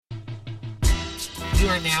You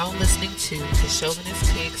are now listening to the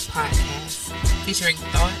Chauvinist Pigs podcast, featuring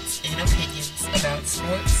thoughts and opinions about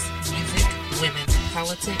sports, music, women,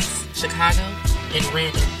 politics, Chicago, and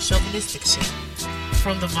random chauvinistic shit.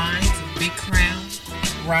 From the minds of Big Crown,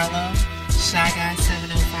 Rollo, Shy Guy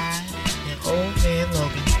 705, and Old Man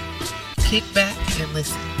Logan. Kick back and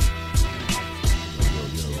listen.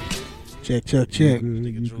 Check.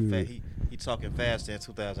 Nigga Drew Fat, he talking faster in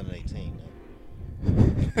 2018.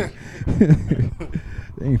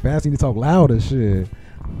 It ain't fast. You need to talk louder, shit.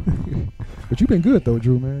 But you been good though,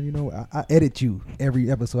 Drew, man. You know, I edit you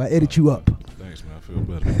every episode. I edit you up. Thanks, man. I feel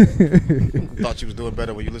better. Thought you was doing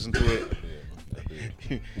better when you listened to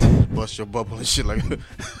it. Bust your bubble and shit like that.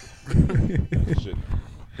 Shit.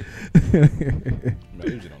 Man, I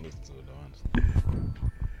usually don't listen to it though, honestly.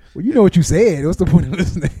 Well, you know what you said. What's the point of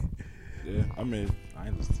listening? Yeah, I mean, I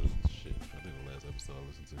ain't listened to shit. I think the last episode I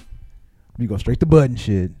listened to. You go straight to button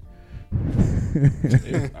shit.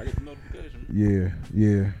 Yeah, I get the notification.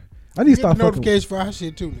 Yeah. I need to stop fucking. Notification for our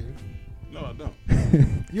shit too, nigga. No, I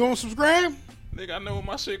don't. You don't subscribe? Nigga, I know when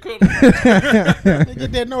my shit coming. They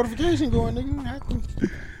get that notification going, nigga.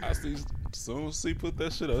 I see, soon as C put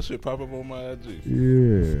that shit up, shit pop up on my IG.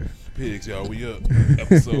 Yeah. Pigs, y'all, we up.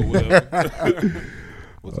 Episode whatever.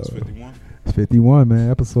 What's this, 51? It's 51,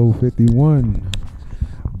 man. Episode 51.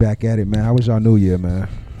 Back at it, man. How was y'all New Year, man?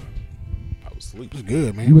 I was asleep. It's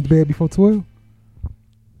good, man. You went to bed before 12?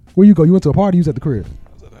 Where you go? You went to a party? You was at the crib?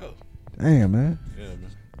 I was at the house. Damn, man. Yeah,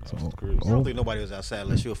 man. So, I was at the crib. I don't think nobody was outside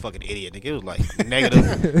unless you a fucking idiot, nigga. It was like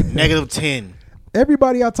negative 10.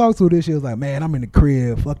 Everybody I talked to this year was like, man, I'm in the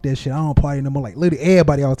crib. Fuck that shit. I don't party no more. Like, literally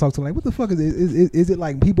everybody I was talking to, like, what the fuck is it? Is it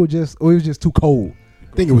like people just, or it was just too cold?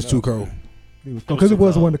 I think it was too cold. Because it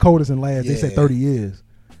was one of the coldest in last, they said Yeah. 30 years.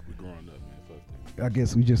 We growing up, man. Fuck that. I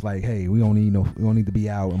guess we just like, hey, we don't need to be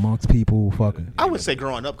out amongst people fucking. I would say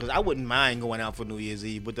growing up because I wouldn't mind going out for New Year's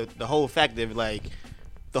Eve, but the whole fact of like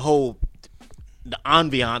the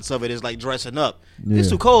ambiance of it is like dressing up. Yeah. It's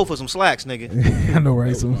too cold for some slacks, nigga. I know,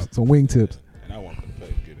 right? Some wingtips. And I wasn't gonna pay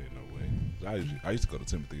to get in no way. I used to go to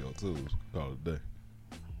Timothy O'Toole's, call it a day.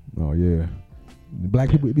 Oh yeah, black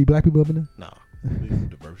people up in there. No, Be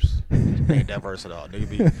diverse. ain't diverse at all.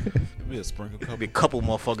 Nigga Be a sprinkle couple. be a couple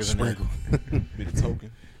motherfuckers in there. Be the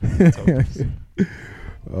token.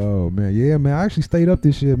 Oh man, yeah, man. I actually stayed up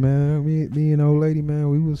this year, man. Me and old lady, man,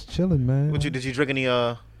 we was chilling, man. Did you drink any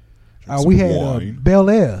We had wine. Bel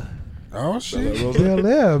Air. Oh shit. Bel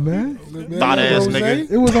Air, man. thought ass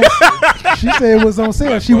nigga? It was on. She said it was on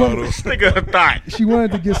sale. She wanted. Nigga thought. She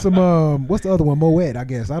wanted to get some. What's the other one? Moet, I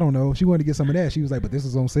guess. I don't know. She wanted to get some of that. She was like, "But this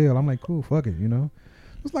is on sale." I'm like, "Cool, fuck it," you know.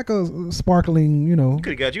 It's like a sparkling, you know. She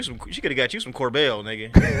could have got you some Corbel,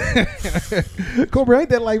 nigga. Cobra, ain't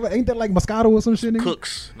that like Moscato or some shit, nigga?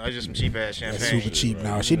 Cooks. No, it's just some cheap ass champagne. That's super cheap.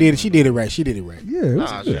 No, she did it right. Yeah, it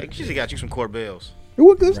was Nah, good. she should got you some Corbels. It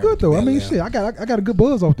was good though. I Bel mean, Air. shit, I got a good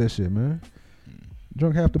buzz off that shit, man.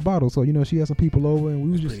 Drunk half the bottle, so you know she had some people over, and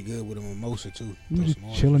we was just Pretty good with a mimosa too. we was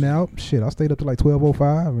just chilling out. Shit, I stayed up to like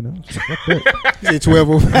 12:05, you know. Fuck that. You said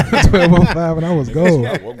 12:05. 12:05, and I was gold.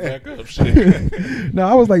 I woke back up, shit. No,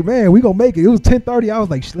 I was like, man, we gonna make it. It was 10:30. I was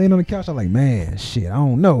like laying on the couch. I was like, man, shit, I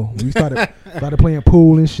don't know. We started playing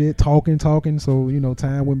pool and shit, talking. So you know,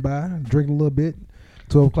 time went by, drinking a little bit.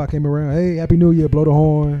 12 o'clock came around. Hey, Happy New Year, blow the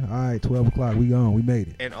horn. All right, 12 o'clock, we gone. We made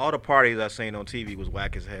it. And all the parties I seen on TV was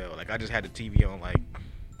whack as hell. Like I just had the TV on like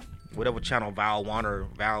whatever channel Val Warner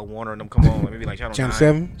and them come on. Like, maybe like channel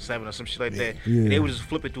 7? 7 or some shit like that. Yeah. And they was just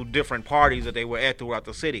flipping through different parties that they were at throughout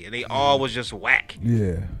the city, and they all was just whack.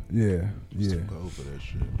 Yeah. Go for that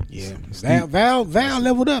shit. Yeah. Val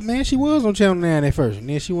leveled up, man. She was on Channel 9 at first, and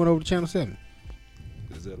then she went over to Channel 7.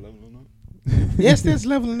 Is that leveling up? Yes, that's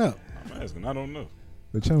leveling up. I'm asking. I don't know.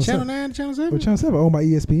 But Channel Channel 7, 9 to Channel 7? but Channel 7 owned by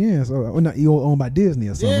ESPN, so or not owned by Disney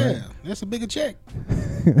or something, Yeah, right? that's a bigger check.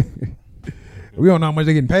 We don't know how much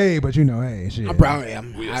they're getting paid, but you know, hey, shit. I probably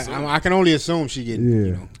am. I can only assume she getting, Yeah.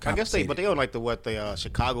 you know, I guess compensated. they own like the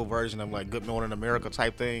Chicago version of like Good Morning America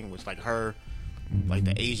type thing, which like her, like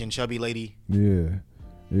the Asian chubby lady, Yeah.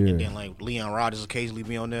 and then like Leon Rogers occasionally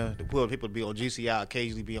be on there. The poor people be on GCI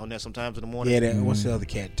occasionally be on there sometimes in the morning. Yeah, what's the other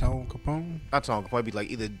cat? Tone Capone? Not Tom Capone.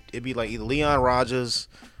 It'd be like either Leon Rogers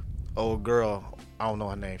or a girl. I don't know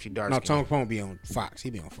her name. She dark. No, skinned. Tone Capone be on Fox. He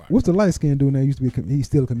be on Fox. What's the light skinned dude now? Used to be he's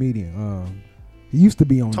still a comedian. He used to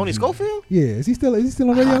be on Tony Schofield? Yeah, is he still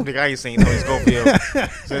on radio? I think I ain't seen Tony Schofield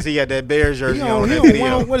since he had that Bears jersey He on on, that he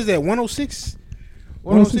video. on, what is that, 106?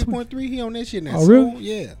 106.3? He on that shit now. Oh, really? So,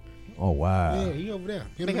 yeah. Oh wow. Yeah, he over there.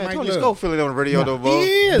 Him Nigga and had Mike Tony Love. Schofield on the radio though, He bro.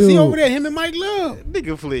 is. Dude. He over there. Him and Mike Love.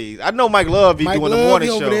 Nigga, please. I know Mike Love be Mike doing Love the morning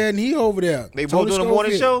he show. over there, and he over there. They both doing the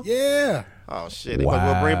morning Schofield. show? Yeah. Oh shit! They might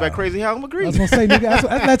well bring back Crazy Hal McGree. I was gonna say, nigga, that's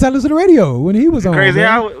last time I listened to the radio when he was on. Crazy man.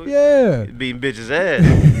 Hal, Yeah. beating bitches'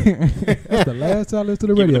 ass. That's the last time I listened to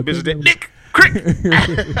the radio. Giving the bitches that dick.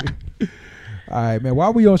 Crick. All right, man.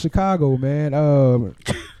 While we on Chicago, man,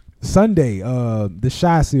 Sunday, the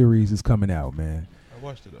Shy series is coming out, man. I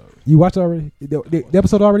watched it already. You watched it already? The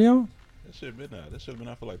episode already on? That should have been out. That should have been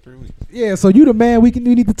out for like 3 weeks. Yeah, so you the man we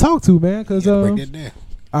need to talk to, man. Cause Break that down.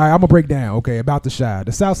 all right, I'm gonna break down. Okay, about the Shy.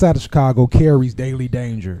 The South Side of Chicago carries daily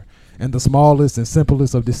danger, and the smallest and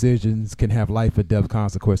simplest of decisions can have life or death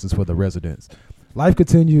consequences for the residents. Life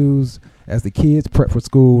continues as the kids prep for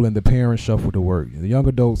school and the parents shuffle to work. The young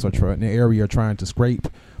adults in the area are trying to scrape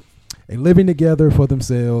and living together for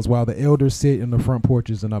themselves while the elders sit in the front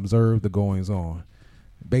porches and observe the goings on.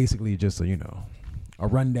 Basically, just a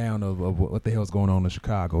rundown of what the hell's going on in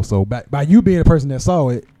Chicago. So by you being a person that saw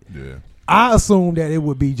it, Yeah. I assumed that it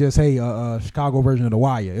would be just a Chicago version of The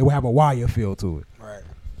Wire. It would have a Wire feel to it. Right.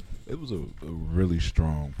 It was a really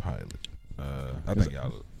strong pilot. I think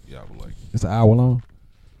y'all would like it. It's an hour long.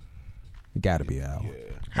 It got to be an hour. Yeah.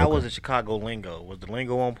 How was the Chicago lingo? Was the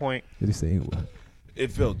lingo on point? Did he say anyway?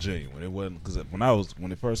 It felt genuine. It wasn't because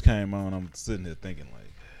when it first came on, I'm sitting there thinking like,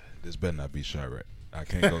 this better not be Chirac. I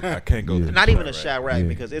can't go. I can't go. Yeah. to Not even a Chirac. Chirac Yeah.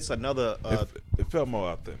 because it's another. It felt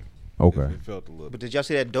more authentic. Okay. It felt a little. But did y'all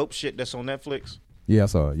see that dope shit that's on Netflix? Yeah, I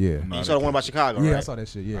saw it. Yeah. No, You saw the one about Chicago, Yeah, right? I saw that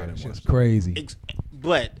shit. Yeah, I that didn't shit's watch it. crazy.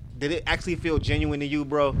 But did it actually feel genuine to you,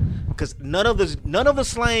 bro? Because none of the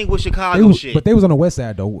slang was Chicago shit. But they was on the west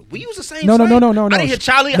side though. We use the same. No. slang. I no. didn't hear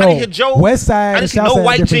Charlie. No. I didn't hear Joe. West side I and didn't see south no side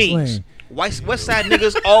white different jeans. slang. West side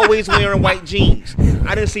niggas always wearing white jeans.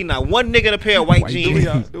 I didn't see not one nigga in a pair of white jeans.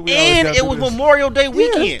 do we And always it gotta was do this? Memorial Day Yeah,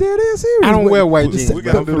 weekend. that is serious. I don't But wear white the jeans. We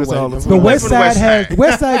gotta do this all the The time. west from the side west has side.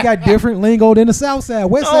 west side got different lingo than the south side.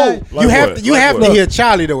 West No. side, Like You have what? to. You Like have what? to hear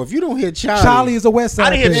Charlie though. If you don't hear Charlie, Charlie is a west side. I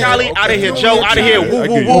didn't hear thing. Charlie. I didn't hear Okay. Joe. I didn't hear I woo get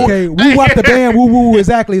woo you. woo. Okay, woo wop the band, woo woo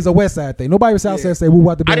exactly is a west side thing. Nobody from south side say woo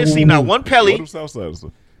wop the band. I didn't woo, see woo, not woo. one What Pelly. do Southsiders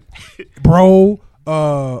do? Bro,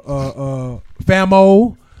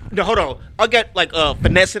 Famo. No, hold on. I got like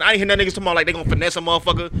finessing. I didn't hear that niggas talking about like they gonna finesse a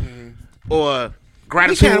motherfucker or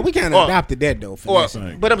gratitude. we kind or- of adopted that though. Or,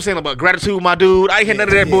 finessing. but I'm saying about gratitude, my dude. I ain't hear none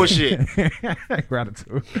of that bullshit.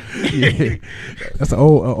 Gratitude. Yeah. That's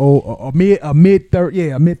a mid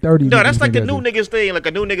 30s. No, that's like the new niggas thing. Like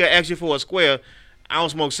a new nigga asks you for a square. I don't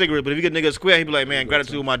smoke cigarettes, but if you get a nigga a square, he be like, man,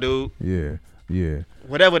 gratitude, my dude. Yeah.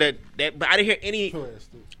 Whatever that. But I didn't hear any.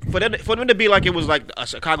 For them to be like it was like a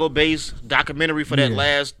Chicago-based documentary for that Yeah.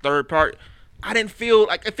 last third part, I didn't feel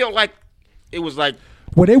like it felt like it was like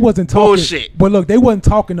Well, they wasn't talking. Bullshit. But look, they wasn't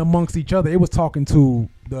talking amongst each other. It was talking to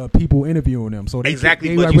the people interviewing them. So they exactly.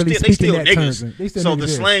 They But were they speaking still that terms. niggas. They still So niggas, the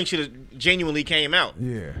yeah. slang should have genuinely came out.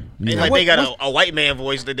 Yeah. Ain't Yeah. like they got a white man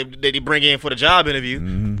voice that they bring in for the job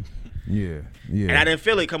interview. Yeah. And I didn't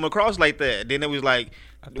feel it come across like that. Then it was like,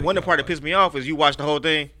 the one part that pissed me off is you watched the whole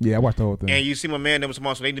thing Yeah, I watched the whole thing. and you see my man that was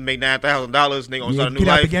small, so they need to make $9,000. They gonna Yeah, start a new get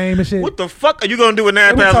out life. the game and shit. What the fuck are you gonna do with They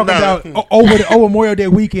were talking about $9,000? over Memorial Day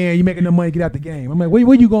weekend, you making the money, get out the game. I'm like,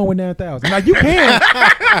 where you going with 9,000? Like you can,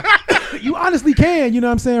 you honestly can. You know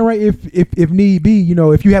what I'm saying, right? If need be,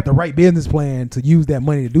 if you have the right business plan to use that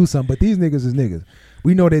money to do something. But these niggas is niggas.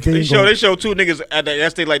 We know that they ain't gonna- They show two niggas at the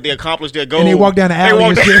that's they like they accomplished their goal. and they walk down the alley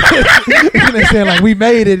and shit. And they saying like, we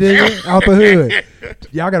made it, nigga, out the hood.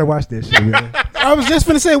 Y'all gotta watch this shit, man. I was just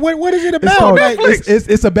gonna say, what is it It's about? called Like,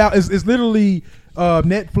 it's literally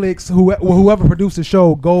Netflix. Whoever produced the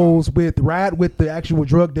show goes ride with the actual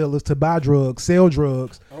drug dealers to buy drugs, sell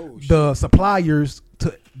drugs. Oh, shit. The suppliers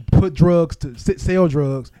to put drugs to sell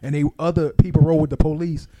drugs, and they other people roll with the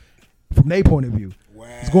police from their point of view. Wow.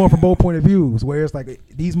 It's going from both point of views. Where it's like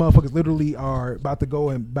these motherfuckers literally are about to go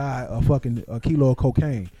and buy a kilo of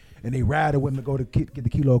cocaine. And they riding with them to go to get the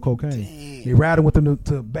kilo of cocaine. Damn. They riding with them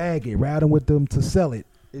to bag it, riding with them to sell it.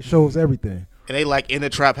 It shows everything. And they like in the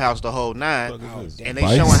trap house the whole nine. Fuck is this? And they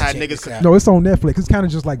Vice? showing how Check niggas this could, out. No, it's on Netflix. It's kind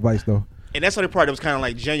of just like Vice, though. and that's the only part that was kind of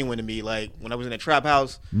like genuine to me. Like when I was in the trap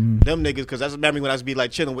house, Mm-hmm. them niggas, because that's remember when I was be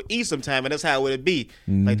like chilling with E sometime, and that's how it would be.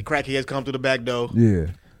 Like the crackheads come through the back door. Yeah.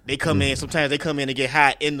 They come in. Sometimes they come in and get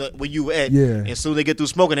hot in the where you at. Yeah. And soon they get through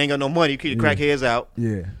smoking, they ain't got no money. You keep the crackheads out.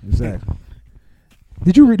 Yeah, exactly.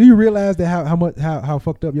 Do you realize that how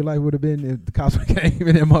fucked up your life would have been if the cops came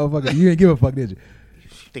in that motherfucker? You didn't give a fuck, did you?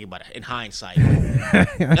 Think about it in hindsight.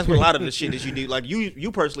 That's what a lot of the shit that you do. Like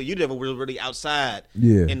you personally, you never were really outside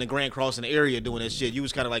Yeah. in the Grand Crossing area doing that shit. You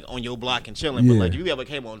was kind of like on your block and chilling. Yeah. But like if you ever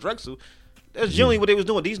came on Drexel, that's generally what they was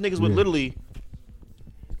doing. These niggas would Yeah. literally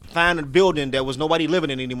find a building that was nobody living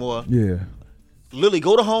in anymore. Yeah. Literally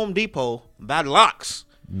go to Home Depot, buy locks,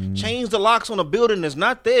 change the locks on a building that's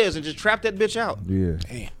not theirs, and just trap that bitch out. Yeah.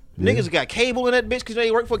 Damn. Niggas got cable in that bitch because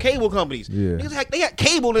they work for cable companies. Yeah. Niggas they got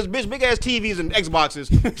cable in this bitch, big ass TVs and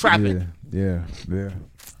Xboxes, trapping. Yeah.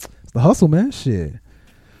 It's the hustle, man. Shit.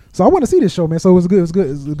 So I want to see this show, man. So it was good. It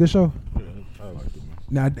was a good show. I liked it, man.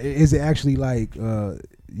 Now, is it actually like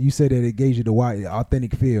you said that it gave you the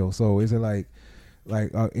authentic feel? So is it like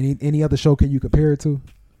any other show can you compare it to?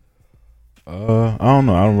 I don't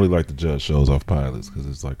know. I don't really like to judge shows off pilots because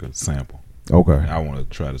it's like a sample. Okay. I want to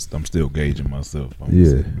try to. I'm still gauging myself on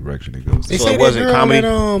Yeah. the direction it goes. They So say it that wasn't girl comedy?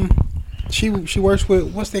 that, she works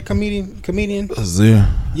with what's that comedian? Azir.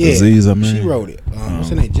 Yeah, Aziz, I mean. she wrote it. What's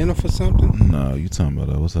her name? Jennifer something. No, you talking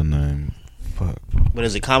about what's her name? Fuck. But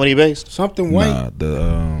is it comedy based? Something white.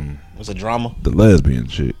 Nah, It's a drama. the lesbian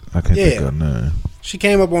chick. I can't think Yeah. of her name. She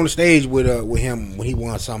came up on the stage with him when he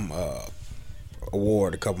won some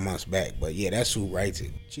award a couple months back. But yeah, that's who writes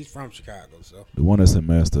it. She's from Chicago, so The one that's in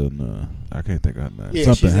Master of None. I can't think of her name. Yeah,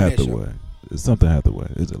 Something she's in that Hathaway. It's something Hathaway.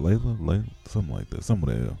 Is it Layla? Something like that. Some of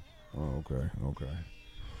the L. Oh, okay.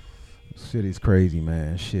 Shit is crazy,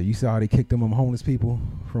 man. Shit, you saw how they kicked them homeless people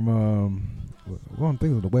from well, I'm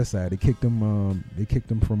thinking of the West Side. They kicked them. They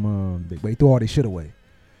from. They threw all their shit away.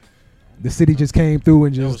 The city just came through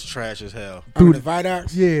and It was just trash as hell. under the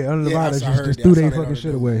viaducts. under the Yeah, I viaduct, saw- just, heard just that. threw I saw their that on fucking the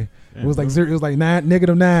shit news. away. Yeah, It was like bro. it was like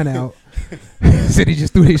 -9 out. City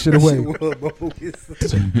just threw their shit away. Shit was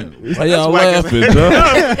bogus. Why y'all whack as laughing, Joe?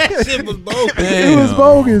 That shit was bogus. It was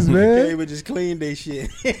bogus, man. They would just clean their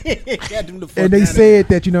shit. Got them the fuck And they out of said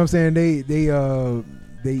that, you know what I'm saying, they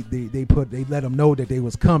let them know that they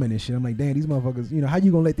was coming and shit. I'm like, damn, these motherfuckers, you know, how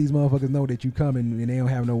you gonna let these motherfuckers know that you coming and they don't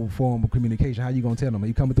have no form of communication? How you gonna tell them?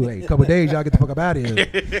 You coming through a couple of days, y'all get the fuck up out of here.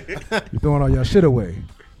 You're throwing all your shit away.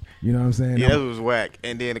 You know what I'm saying? Yeah, that was whack.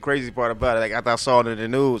 And then the crazy part about it, like after I saw it in the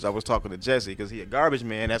news, I was talking to Jesse because he a garbage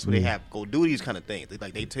man. That's what they have go do these kind of things.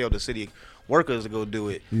 They tell the city workers to go do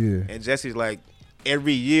it. Yeah. And Jesse's like,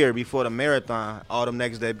 every year before the marathon, all the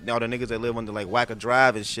niggas that live under like Wacker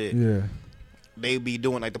Drive and shit, Yeah. they be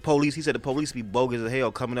doing like the police. He said the police be bogus as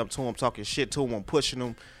hell, coming up to him, talking shit to him, pushing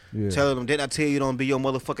him, Yeah. telling them, "Didn't I tell you don't be your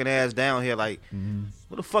motherfucking ass down here?" Like,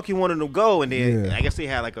 where the fuck you wanted them to go? And then Yeah. I guess they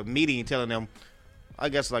had like a meeting telling them, I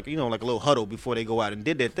guess like, you know, like a little huddle before they go out and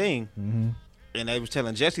did their thing. And they was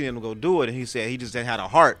telling Jesse them to go do it, and he said he just didn't have the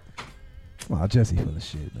heart Wow, Jesse full of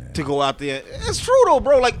shit, man. to go out there. It's true though,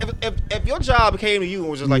 bro. Like if your job came to you and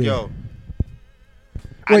was just like, Yeah. yo,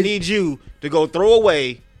 I Wait. need you to go throw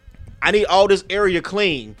away. I need all this area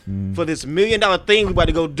clean for this $1 million thing we about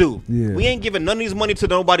to go do. Yeah. We ain't giving none of these money to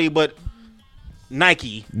nobody but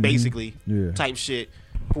Nike, basically, Yeah. type shit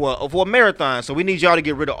for a marathon. So we need y'all to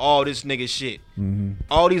get rid of all this nigga shit.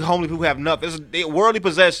 All these homeless people have nothing. They worldly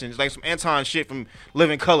possessions, like some Anton shit from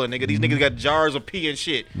Living Color, nigga. These niggas got jars of pee and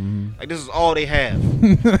shit. Like this is all they have.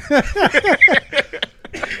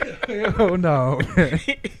 Oh no.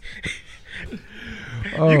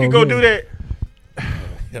 You can go do that.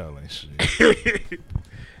 Y'all ain't shit.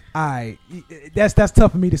 Alright, that's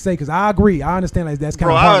tough for me to say because I agree. I understand like that's kind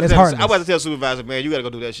Bro, of I hard. That's was heartless. about to tell supervisor, man, you gotta go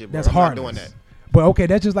do that shit, bro. That's I'm not heartless. doing that. But okay,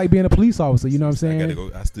 that's just like being a police officer. You know what I'm I saying? gotta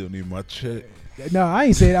go. I still need my check. No, I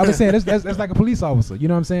ain't saying. I was saying that's like a police officer. You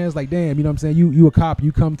know what I'm saying? It's like, damn. You know what I'm saying? You a cop.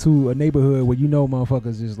 You come to a neighborhood where you know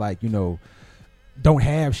motherfuckers is like, you know, don't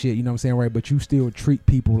have shit. You know what I'm saying? Right? But you still treat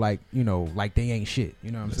people like, you know, like they ain't shit.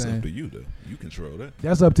 You know what I'm That's saying? up to you, though. You control that.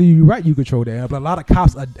 That's up to you. You're right. You control that. But a lot of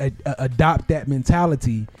cops adopt that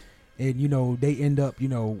mentality, and you know they end up, you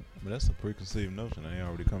know. But that's a preconceived notion. They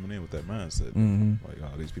already coming in with that mindset. Like,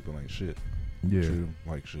 oh, these people ain't shit. Yeah. Treat them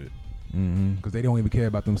like shit. Because they don't even care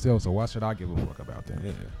about themselves. So why should I give a fuck about them?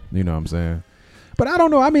 Yeah. You know what I'm saying? But I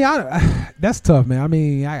don't know. I mean, that's tough, man. I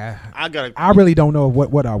mean, I gotta. I really don't know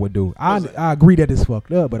what I would do. I agree that it's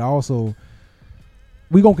fucked up, but also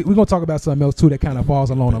we gonna talk about something else too that kind of falls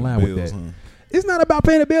along the line with Bills, that. huh? It's not about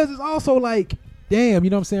paying the bills. It's also like, damn, you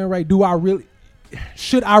know what I'm saying, right?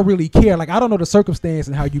 Should I really care? Like, I don't know the circumstance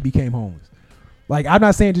and how you became homeless. Like, I'm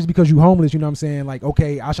not saying just because you homeless, you know what I'm saying, like,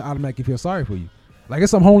 okay, I should automatically feel sorry for you. Like,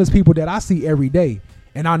 it's some homeless people that I see every day,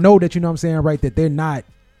 and I know that, you know what I'm saying, right, that they're not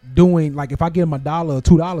doing, like, if I give them $1 or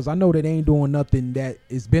 $2, I know that they ain't doing nothing that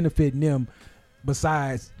is benefiting them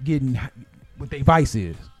besides getting what their vice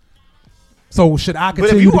is. So should I But if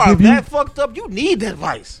continue you to are give you? that fucked up, you need that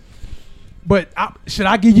vice. But should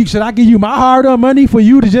I give you my hard-earned money for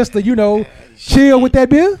you to just to, you know, chill with that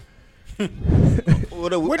bill?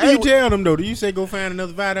 What do you tell them though? Do you say go find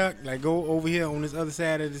another viaduct? Like go over here on this other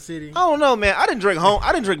side of the city? I don't know, man. I didn't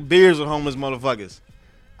drink beers with homeless motherfuckers.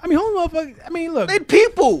 I mean, homeless motherfuckers. I mean, look, They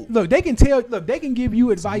people. they can tell. Look, they can give you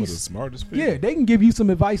Some of the advice. smartest people. Yeah, they can give you some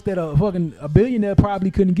advice that a billionaire probably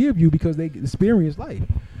couldn't give you because they experienced life.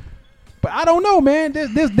 But I don't know, man.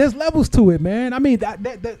 There's levels to it, man. I mean,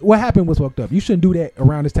 that what happened was fucked up. You shouldn't do that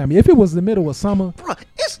around this time. If it was the middle of summer, Bro,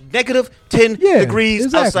 it's negative 10 Yeah, degrees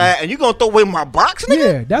exactly. outside, and you gonna throw away my box, nigga?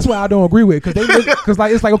 yeah, that's why I don't agree with it. Because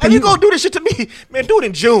like it's like okay, And you gonna do this shit to me, man? Do it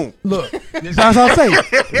in June. look, that's what I'm saying.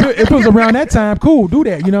 If it was around that time, cool, do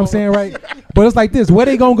that. You know what I'm saying, right? But it's like this: where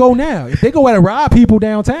they gonna go now? If they go out and rob people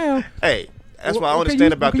downtown, Hey, that's what I What can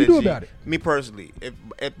understand you- about what can you that. do G. about it? Me personally,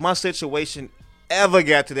 if my situation ever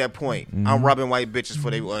got to that point, I'm robbing white bitches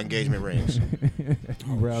for their engagement rings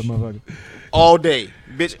rob motherfucker. all day,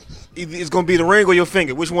 bitch. Either it's gonna be the ring or your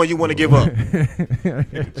finger. Which one you want to give up?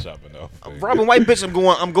 Chopping off. I'm robbing white bitch.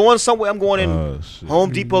 I'm going somewhere. I'm going in Oh, shit.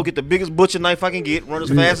 Home Depot, get the biggest butcher knife I can get, run as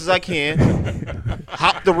fast as I can,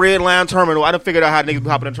 hop the red line terminal. I done figured out how niggas be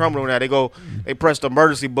hopping the terminal now. They press the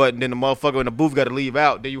emergency button, then the motherfucker in the booth got to leave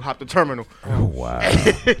out. Then you hop the terminal. Oh, wow.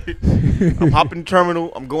 I'm hopping the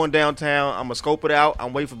terminal. I'm going downtown. I'm gonna scope it out.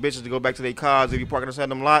 I'm waiting for bitches to go back to their cars. If you parking inside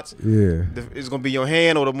them lots, Yeah. it's gonna be your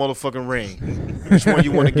hand or the motherfucking ring. Which one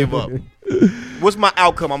you want to give up? What's my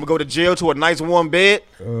outcome? I'm gonna go to jail to a nice warm bed,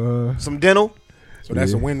 some dental. So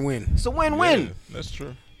that's a win-win. It's a win-win. Yeah, that's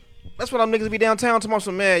true. That's what them niggas be downtown tomorrow.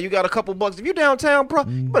 So man, you got a couple bucks. If you downtown, bro,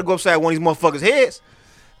 you better go upside one of these motherfuckers' heads.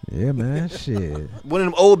 Yeah, man. Shit. One of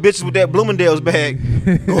them old bitches with that Bloomingdale's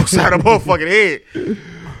bag go upside a motherfucking head.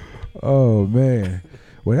 Oh man.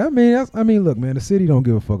 Well, I mean, look, man. The city don't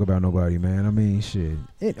give a fuck about nobody, man. I mean, shit.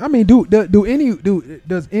 I mean,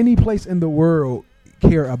 does any place in the world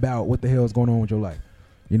care about what the hell is going on with your life?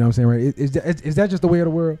 You know what I'm saying, right? Is that just the way of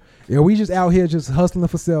the world? Are we just out here just hustling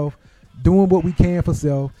for self, doing what we can for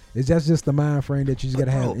self? Is that just the mind frame that you just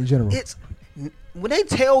gotta have in general? It's when they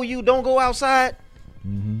tell you don't go outside,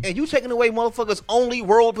 and you taking away motherfuckers' only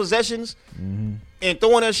world possessions and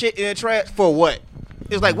throwing that shit in the trash for what?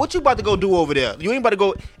 It's like, what you about to go do over there? You ain't about to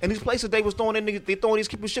go in these places they was throwing in, they throwing these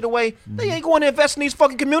people shit away. They ain't going to invest in these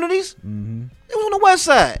fucking communities. It was on the west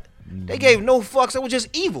side. They gave no fucks. It was just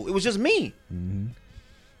evil. It was just mean.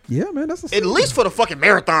 Yeah, man. That's At least for the fucking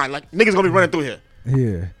marathon, like niggas gonna be running through here.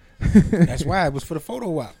 yeah. That's why it was for the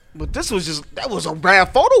photo op. But this was that was a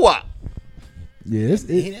bad photo op. Yeah,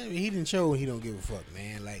 He didn't show he don't give a fuck,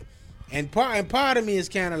 man. Like, and part of me is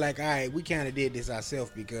kind of like, all right, we kind of did this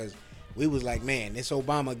ourselves because we was like, man, this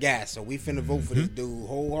Obama guy, so we finna vote for this dude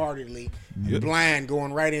wholeheartedly, blind,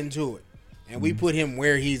 going right into it, and we put him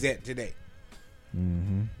where he's at today.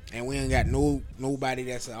 And we ain't got nobody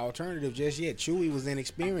that's an alternative just yet. Chewy was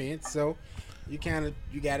inexperienced, so you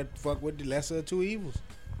gotta fuck with the lesser of two evils.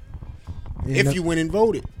 If you went and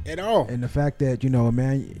voted at all. And the fact that, you know,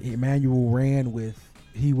 Emmanuel ran with,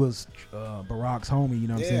 he was Barack's homie, you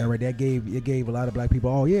know what I'm saying, right? That gave a lot of black people,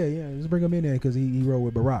 oh yeah, let's bring him in there because he rode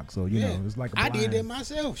with Barack. So, you know, it's like I did that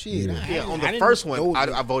myself. Shit. Yeah, on the didn't first one, go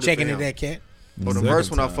I voted checking for into him. that cat. On the Second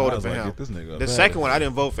first one, I time, voted was for like, him. get this nigga up The out second of one, here. I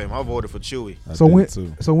didn't vote for him. I voted for Chewy. I So did when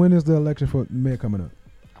too. so when is the election for mayor coming up?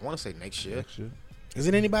 I want to say next year. Next year.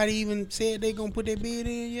 Isn't anybody even said they gonna put their bid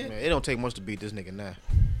in yet? Man, it don't take much to beat this nigga now.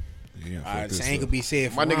 Yeah, All fuck right, this so ain't up. gonna be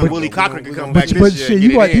said. My for nigga Ron, Willie though. Cochran We could gonna- come back we this gonna- year. shit,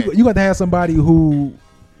 Get it in. you got to have somebody who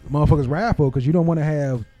motherfuckers ride for, because you don't want to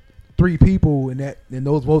have 3 people and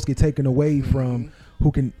those votes get taken away from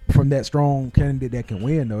from that strong candidate that can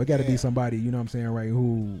win though. It got to be somebody, you know what I'm saying, right,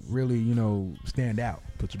 who really, you know, stand out.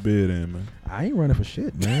 Put your bid in, man. I ain't running for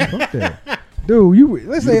shit, man. Fuck that. Dude,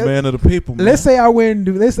 let's You say the man of the people, man. Let's say I win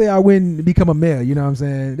and become a mayor, you know what I'm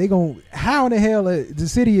saying? They gon' how in the hell the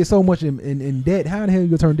city is so much in debt. How in the hell you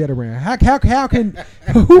gonna turn debt around? How can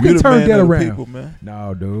who You can the turn man debt of the around? people, man.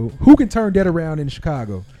 No, dude. Who can turn debt around in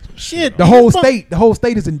Chicago? Shit, The whole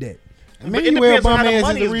state is in debt. But it depends on how the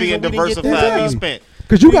money is being diversified and Exactly. being spent.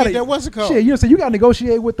 Cause you We gotta get that, what's it called? Shit, you know, so you gotta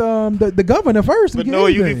negotiate with the governor first. But to get no,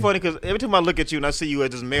 you be anything. funny because every time I look at you and I see you as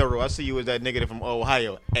this mayor, I see you as that nigga from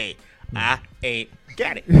Ohio. Hey, I ain't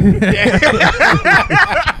got it.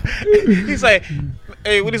 He's like,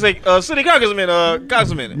 hey, what do you say? City congressman,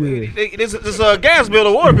 this gas bill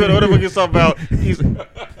or water bill or whatever he's talking about.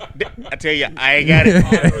 I tell you, I ain't got it.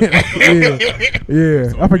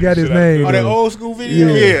 yeah, I forgot his name. Oh, that though. old school video.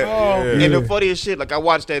 Yeah. Oh, Yeah. And the funniest shit, like I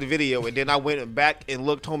watched that video and then I went back and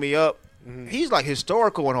looked homie up. He's like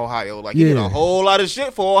historical in Ohio. Like he did Yeah. a whole lot of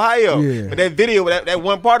shit for Ohio. Yeah. But that video, that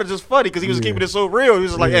one part is just funny because he was Yeah. keeping it so real. He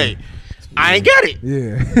was just like, Yeah. hey, I ain't got it.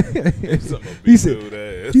 Yeah. Something He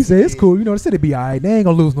said, it's cool. You know, the city be all right. They ain't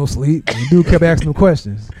gonna lose no sleep. And dude kept asking him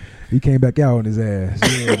questions. He came back out on his ass.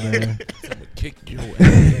 Yeah, man. Kick your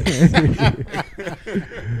ass.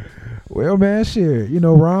 Well, man, shit. You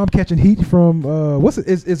know, Rom catching heat from what's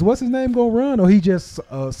what's his name gonna run, or he just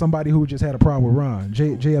somebody who just had a problem with Ron,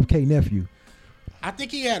 JFK nephew. I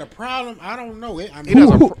think he had a problem. I don't know it. I He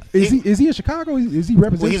does mean, Is he in Chicago? Is he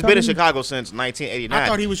representing? Well, he's been in Chicago since 1989. I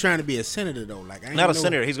thought he was trying to be a senator though. Like I ain't Not a know-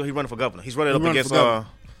 senator. He's running for governor. He's running He up running against for governor.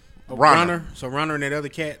 Runner. So Runner and that other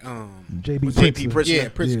cat, JB JP Pritzker. Pritzker. yeah,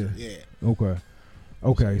 Pritzker, yeah.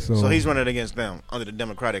 Okay. So he's running against them under the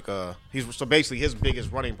Democratic. So basically his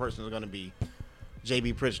biggest running person is going to be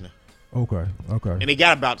JB Pritzker, Okay. and they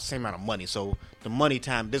got about the same amount of money. So the money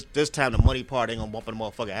time this time the money part ain't gonna bump the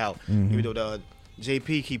motherfucker out. Even though the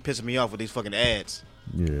JP keep pissing me off with these fucking ads.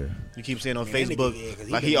 Yeah. You keep seeing on Man, that Facebook nigga, yeah, 'cause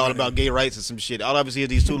he like been he all running. about gay rights and some shit. All I ever see is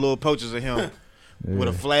these two little poachers of him with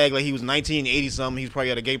a flag like he was 1980 something. He's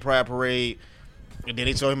probably at a gay pride parade, and then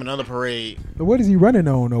they show him another parade. But what is he running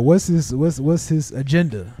on? Though? What's his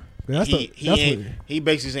agenda? He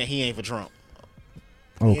basically saying he ain't for Trump.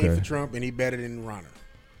 He ain't Okay. for Trump, and he better than Runner.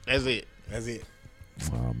 That's it. That's it.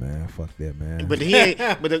 Oh man, fuck that man. But he ain't.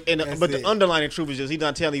 But the it. underlying truth is just he's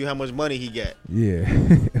not telling you how much money he got yeah,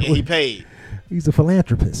 and he paid. he's a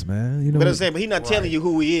philanthropist, man. You know. But I'm saying, but he's not telling you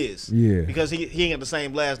who he is. Yeah. Because he ain't got the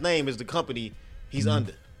same last name as the company he's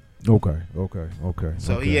under. Okay.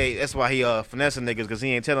 So okay. he ain't. That's why he finessing niggas because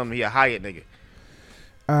he ain't telling them he a hired nigga.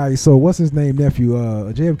 All right, so what's his name, nephew?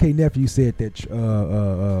 JFK nephew said that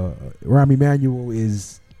Rahm Emanuel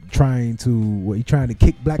is trying to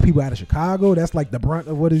kick black people out of Chicago. That's like the brunt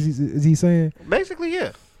of what is he saying? Basically,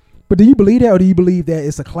 yeah. But do you believe that, or do you believe that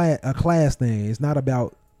it's a class thing? It's not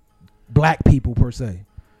about black people per se,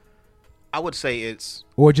 I would say it's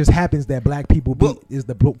or it just happens that black people is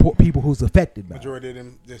the people who's affected by it. Majority of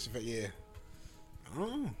them, yeah.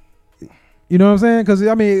 Oh, You know what I'm saying? Because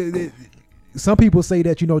I mean, some people say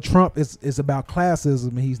that Trump is about classism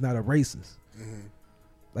and he's not a racist.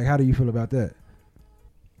 Like, how do you feel about that?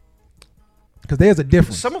 Because there's a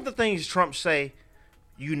difference. some of the things Trump say.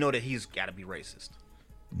 You know that he's got to be racist.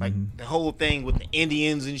 Like the whole thing with the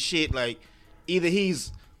Indians and shit. Like either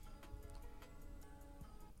he's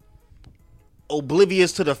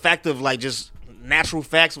oblivious to the fact of like just natural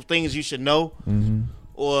facts of things you should know,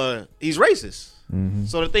 or he's racist.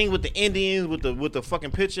 So the thing with the Indians, with the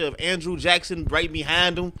fucking picture of Andrew Jackson right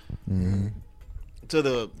behind him, to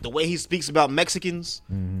the way he speaks about Mexicans,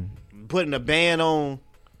 putting a ban on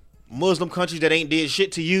Muslim countries that ain't did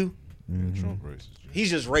shit to you, Trump racist. he's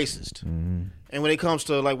just racist. And when it comes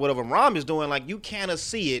to like whatever Rahm is doing, like you kind of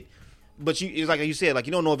see it, but it's like you said, like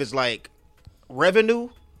you don't know if it's like revenue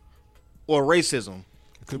or racism,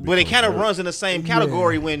 but it kind of runs in the same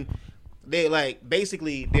category when they like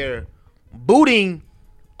basically they're booting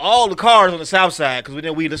all the cars on the south side because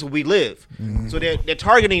that's where we live. So they're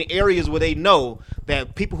targeting areas where they know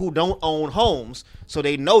that people who don't own homes, so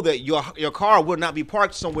they know that your car will not be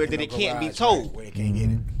parked somewhere that it can't be towed. right, where they can't get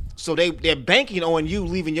it. So they're banking on you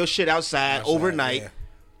leaving your shit outside overnight. yeah.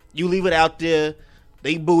 You leave it out there,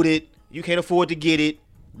 they boot it, you can't afford to get it,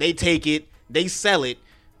 they take it, they sell it.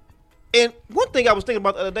 And one thing I was thinking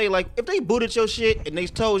about the other day, like if they booted your shit and they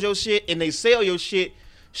towed your shit and they sell your shit,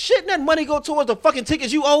 shouldn't that money go towards the fucking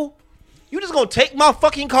tickets you owe? You just gonna take my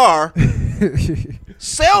fucking car,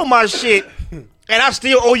 sell my shit, and I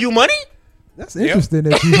still owe you money? That's interesting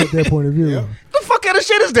that you hit that point of view. The fuck kind of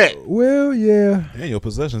shit is that? Well, yeah, And your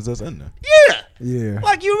possessions that's in there. Yeah. yeah.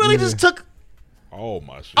 Like you really just took All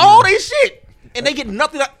my shit. all their shit and they get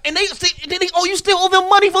nothing, and they you still owe them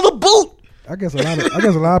money for the boot. I guess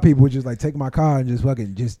a lot of people would just like take my car and just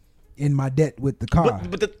fucking just in my debt with the car.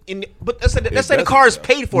 But let's say the car is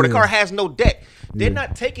paid for. The Yeah. car has no debt. They're Yeah.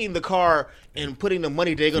 not taking the car and putting the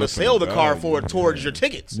money they're going to Flipping sell the car value, for towards your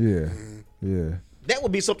tickets. Yeah, yeah. That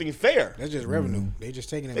would be something fair. That's just revenue. They just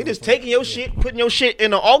taking it. They just taking your shit, putting your shit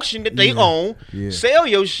in an auction that they own, Yeah. sell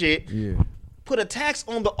your shit, Yeah, put a tax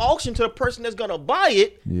on the auction to the person that's going to buy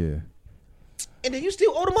it, yeah. and then you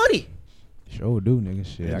still owe the money. Sure do, nigga.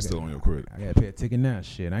 Shit, And I it's still got, on your credit. I gotta pay a ticket now.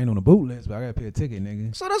 Shit, I ain't on the boot list, but I gotta pay a ticket,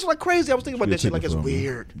 nigga. So that's like crazy. I was thinking about Should be a that shit like ticket it's for 'em, man.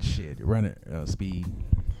 weird. Shit, running speed.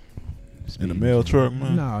 In the mail truck,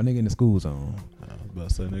 man. No, nigga in the school zone. I was about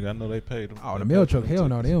to say, nigga, I know they paid them. Oh, the mail truck, hell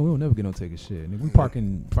no, we don't never get no ticket shit. Nigga, we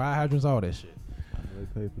parking fire hydrants, all that shit.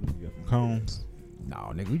 They paid for them. You got them cones. No,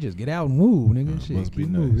 nigga, we just get out and move, nigga. Shit, must be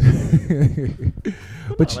keep nice. moving.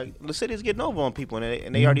 But Like the city's getting over on people,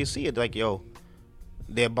 and they already see it. Like, yo,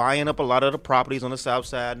 they're buying up a lot of the properties on the south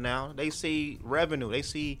side now. They see revenue. They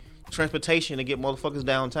see transportation to get motherfuckers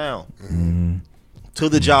downtown to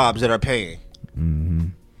the jobs that are paying,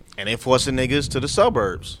 and they're forcing niggas to the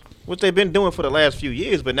suburbs, which they've been doing for the last few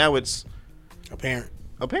years. But now it's apparent.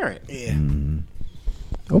 apparent. Yeah.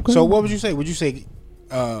 okay. So what would you say? Would you say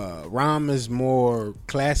Rahm is more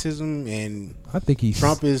classism, and I think he's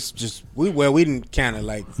Trump is just we didn't kind of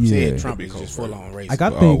like Yeah. say Trump is just full on racist. Like I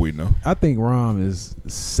For all think we know. I think Rahm is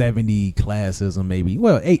 70 classism, maybe.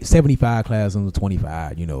 Well, 75 classism,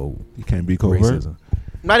 25. You know, You can't be covert. racism.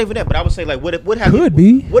 Not even that, but I would say like what has Could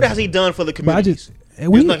he, be. what has he done for the But I communities? just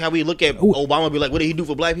and we It's like how we look at Obama, be like, what did he do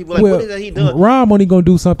for black people? Like, well, what is that he done? Rahm only gonna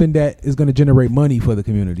do something that is gonna generate money for the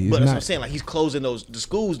community. It's But that's what I'm not, saying. Like he's closing the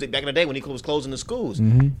schools that back in the day when he was closing the schools.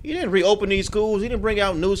 Mm-hmm. He didn't reopen these schools. He didn't bring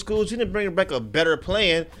out new schools. He didn't bring back a better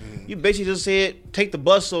plan. You basically just said take the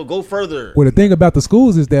bus or go further. well, the thing about the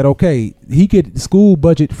schools is that okay, he get school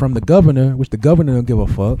budget from the governor, which the governor don't give a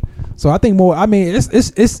fuck. So I think more. I mean,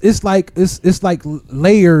 it's like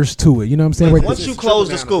layers to it. You know what I'm saying? Like, Right? once you close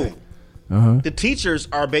the school, Uh-huh. the teachers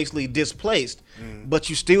are basically displaced, but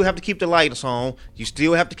you still have to keep the lights on. You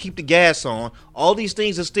still have to keep the gas on. All these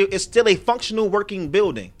things are it's still a functional working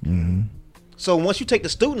building. So once you take the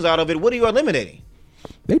students out of it, what are you eliminating?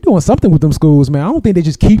 They doing something with them schools, man. I don't think they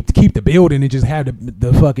just keep the building and just have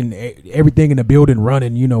the fucking everything in the building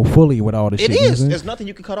running, you know, fully with all the It shit. You know what I'm is. saying? There's nothing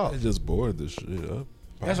you can cut off. They just board this shit up.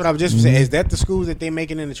 That's what I was just saying. Is that the schools that they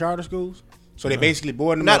making in the charter schools? So they basically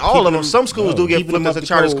boarding them Not up, all keeping of them. Some schools do get keeping flipped them as up a to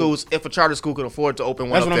charter code. schools if a charter school can afford to open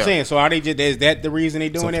one That's up what I'm there. saying. So are they just? Is that the reason they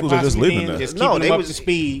doing Some that? schools are just Possibly leaving then? that. Just No, keeping they them up was- to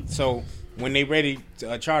speed. So when they ready,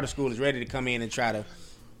 a charter school is ready to come in and try to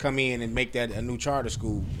come in and make that a new charter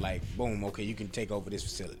school. Like boom, okay, you can take over this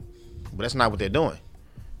facility. But that's not what they're doing.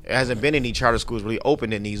 There hasn't been any charter schools really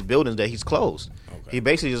opened in these buildings that he's closed. Okay. He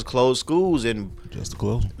basically just closed schools and Just to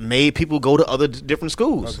close. made people go to other different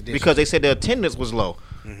schools Other districts. because they said the attendance was low.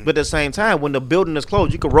 But at the same time, when the building is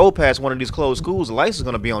closed, you can roll past one of these closed schools. The lights is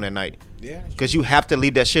going to be on that night Yeah. because you have to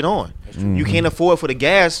leave that shit on. You can't afford for the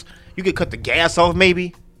gas. You could cut the gas off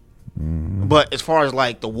maybe. But as far as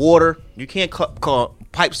like the water, you can't cut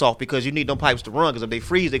pipes off because you need them pipes to run because if they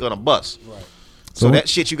freeze, they're going to bust. Right. So So- that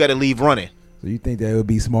shit you got to leave running. So you think that would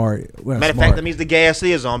be smart? Well, Matter of smart. fact, that means the gas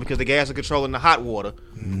is on because the gas is controlling the hot water.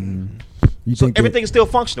 you So think everything is still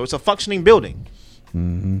functional. It's a functioning building.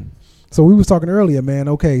 So we was talking earlier, man.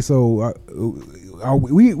 Okay, so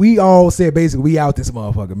we all said basically we out this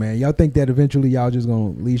motherfucker, man. Y'all think that eventually y'all just gonna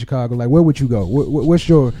leave Chicago? Like, where would you go? What's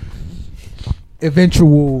your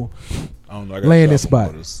eventual? I don't know. I got Landing a spot.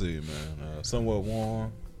 couple more to see, man. Somewhat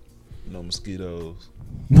warm. No mosquitoes.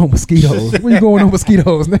 No mosquitoes. Where you going? No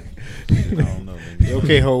mosquitoes? I don't know. Nigga.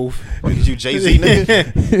 Okay, Hove. Because you Jay-Z,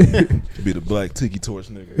 nigga. Be the black tiki torch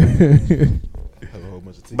nigga. Have a whole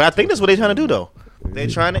bunch of tiki But I think that's what they're trying to do, torches. though. They're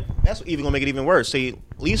trying to. That's even gonna make it even worse. See,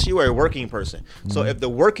 at least you are a working person. So if the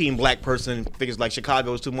working black person figures like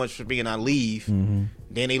Chicago is too much for being on leave, then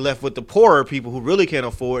they left with the poorer people who really can't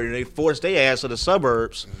afford, and they force their ass to the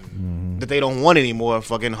suburbs that they don't want anymore.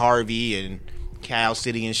 Fucking Harvey and Cal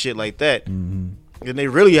City and shit like that. Then they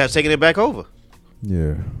really have taken it back over.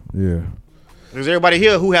 Yeah, yeah. There's everybody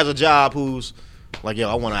here who has a job who's like, yo,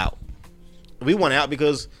 I want out. We want out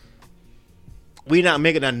because we're not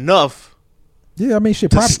making enough Yeah, I mean,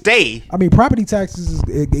 shit. to stay. I mean, property taxes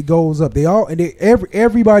it goes up. They all and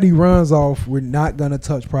everybody runs off. We're not gonna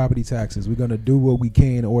touch property taxes. We're gonna do what we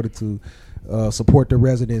can in order to support the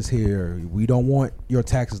residents here. We don't want your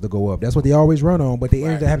taxes to go up. That's what they always run on. But they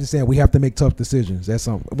end up having to say we have to make tough decisions. That's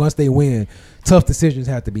something. Once they win, tough decisions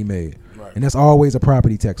have to be made, and that's always a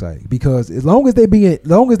property tax hike. Because as long as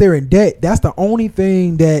they're in debt, that's the only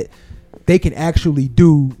thing that they can actually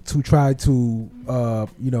do to try to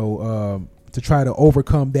to try to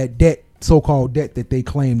overcome that debt, so-called debt that they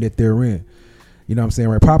claim that they're in. You know what I'm saying,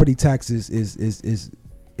 right? Property taxes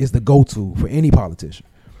is the go-to for any politician.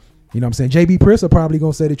 You know what I'm saying? JB Priss are probably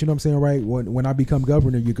gonna say that. You know what I'm saying, right? When I become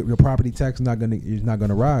governor, your property tax is not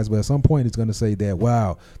gonna rise. But at some point, it's gonna say that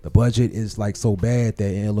wow, the budget is like so bad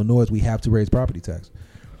that in Illinois we have to raise property tax.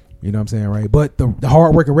 You know what I'm saying, right? But the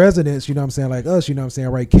hardworking residents, you know what I'm saying, like us, you know what I'm saying,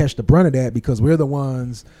 right, catch the brunt of that because we're the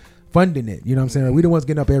ones funding it. You know what I'm saying? Right? We're the ones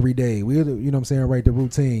getting up every day. We're the, you know what I'm saying, right, the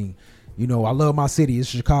routine. You know, I love my city. It's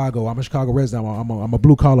Chicago. I'm a Chicago resident. I'm a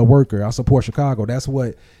blue collar worker. I support Chicago. That's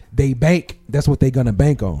what they bank. That's what they're gonna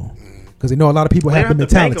bank on because they know a lot of people They Mm-hmm. don't have the have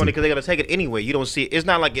to bank mentality. on it because they're gonna take it anyway. You don't see it. It's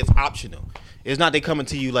not like it's optional. It's not they coming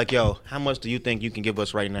to you like, yo, how much do you think you can give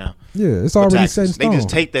us right now? Yeah, it's for already taxes? set in stone. They just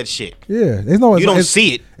take that shit. Yeah, there's no. You don't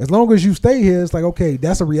see it. As long as you stay here, it's like okay,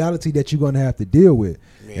 that's a reality that you're gonna have to deal with,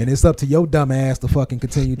 and it's up to your dumb ass to fucking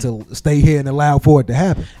continue to stay here and allow for it to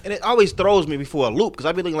happen. And it always throws me before a loop because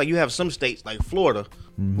I be thinking like you have some states like Florida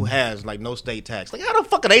who has like no state tax. Like how the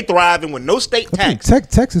fuck are they thriving with no state I think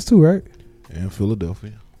tax? Texas too, right? And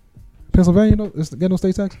Philadelphia. Pennsylvania, got no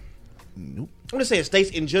state tax. Nope. I'm just saying states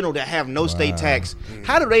in general that have no state tax.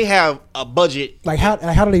 How do they have a budget? Like how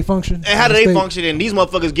do they function? And how do they function? And these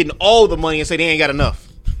motherfuckers getting all the money and say they ain't got enough.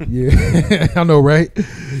 Yeah, I know, right?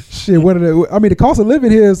 Shit, the cost of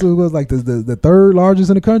living here was like the third largest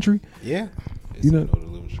in the country. Yeah. You know, to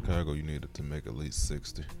live in Chicago, you needed to make at least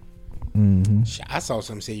 60. I saw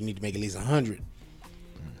something say you need to make at least 100.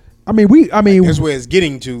 I mean, That's where it's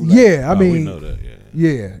getting to. Like, yeah, I we mean, know that.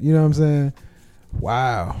 yeah, you know what I'm saying?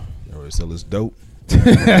 Wow. You already sell this dope.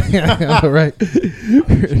 Right.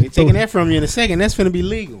 They taking that from you in a second. That's finna be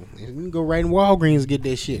legal. You can go right in Walgreens and get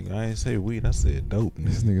that shit. I ain't say weed. I said dope.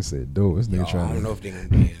 This nigga said dope. This nigga I don't know if they gonna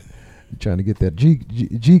do it. trying to get that G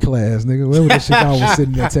class, nigga. Whatever that shit I was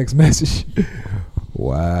sending that text message.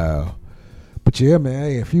 Wow. But yeah, man,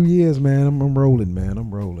 hey, a few years, man, I'm rolling, man.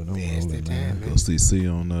 I'm rolling, it's that time, Go see C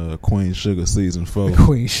on Queen Sugar season 4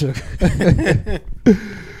 Queen Sugar.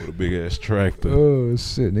 with a big ass tractor. Oh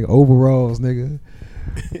shit, nigga. Overalls, nigga.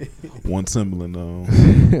 One Timberland on.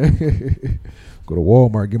 Go to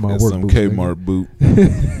Walmart, get my And work some boots, Kmart boot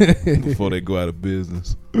before they go out of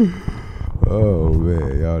business. Oh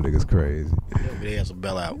man, y'all niggas crazy. They had some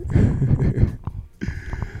bell out.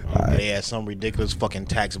 They had some ridiculous fucking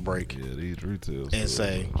tax break. Yeah, these retailers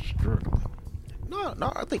Insane. struggling.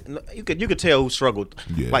 No, I think you could tell who struggled.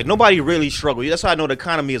 Yeah. Like nobody really struggled. That's how I know the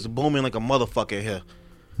economy is booming like a motherfucker here.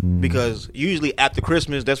 Because usually after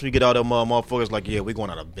Christmas, that's when you get all them motherfuckers like, yeah, we're going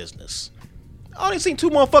out of business. I only seen 2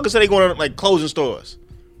 motherfuckers say they going to like closing stores.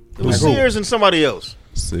 It was Like who? Sears and somebody else.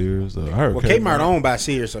 Sears. I heard Well, Kmart owned by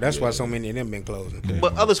Sears, so that's why so many of them been closing.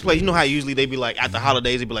 But other places, you know how usually they be like after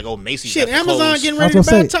holidays, they be like, oh, Macy's Shit, got to Amazon close. getting I was ready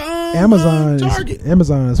gonna to buy say, Amazon Target.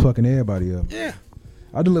 Amazon is fucking everybody up. Yeah.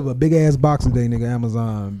 I deliver a big ass box today, nigga.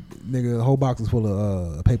 Amazon, nigga, the whole box is full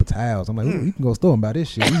of paper towels. I'm like, ooh, you can go store and buy this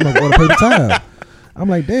shit. You can go order paper towel. I'm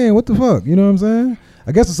like, damn, what the fuck? You know what I'm saying?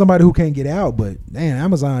 I guess it's somebody who can't get out, but damn,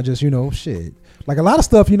 Amazon just, shit. Like a lot of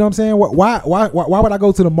stuff, you know what I'm saying? Why would I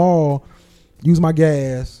go to the mall, use my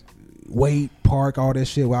gas, wait, park, all that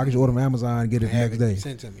shit? Well, I can just order from Amazon and get it the next day.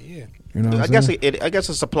 Sent to me, yeah. You know what I I'm guess saying? I guess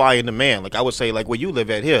it's supply and demand. Like I would say, like where you live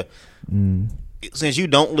at here, since you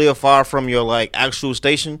don't live far from your like actual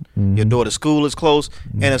station, your door to school is close,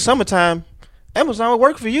 and in summertime, Amazon would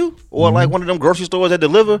work for you, or like one of them grocery stores that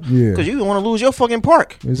deliver, Yeah. because you don't want to lose your fucking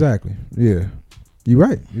park. Exactly. Yeah. You're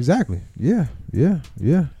right. Exactly. Yeah.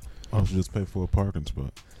 I should just pay for a parking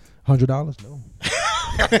spot. $100? No.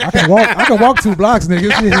 I can walk 2 blocks,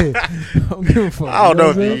 nigga. Shit. I don't give a fuck. I don't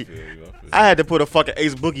know. You what I'm If I had to put a fucking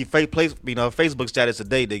Ace Boogie Facebook status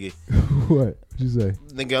today, nigga. saying? What you say?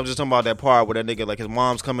 Nigga, I'm just talking about that part where that nigga, like, his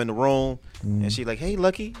mom's come in the room and she like, hey,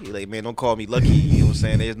 Lucky. He like, man, don't call me Lucky. You know what I'm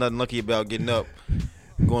saying? There's nothing lucky about getting up,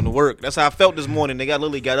 going to work. That's how I felt this morning. Nigga, I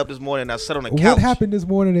literally got up this morning and I sat on the couch. What happened this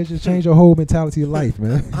morning that just changed your whole mentality of life,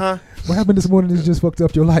 man? Huh? What happened this morning that just fucked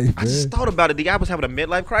up your life, I just man? thought about it, nigga. I was having a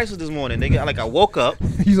midlife crisis this morning, nigga. Like, I woke up.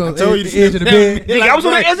 He's on told you the to edge of the bed. Nigga, I was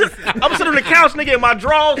on the edge of, I'm sitting on the couch, nigga, in my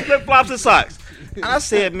drawers, flip flops, and socks. And I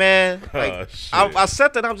said, man, like, shit. I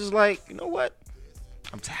sat there and I was just like, you know what?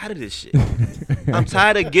 I'm tired of this shit. I'm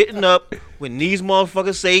tired of getting up when these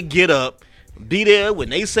motherfuckers say get up, be there when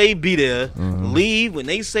they say be there, leave when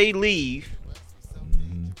they say leave,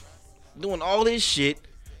 doing all this shit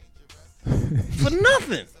for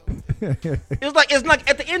nothing. It's like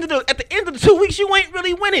at the end of the 2 weeks you ain't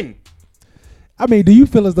really winning. I mean, do you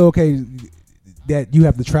feel as though, okay, that you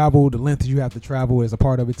have to travel, the length you have to travel is a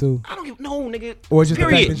part of it too? I don't give no, nigga. Or just the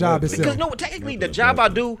fact period. the job itself? Because no, technically the job I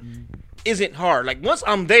do isn't hard. Like once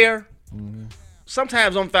I'm there,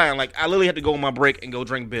 sometimes I'm fine. Like I literally have to go on my break and go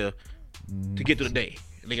drink beer to get through the day.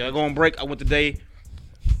 Nigga, I go on break. I went today,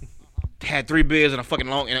 had 3 beers and a fucking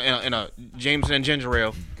long in a Jameson and ginger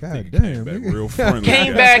ale. God damn, Back nigga. real friendly.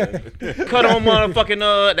 Came back, cut on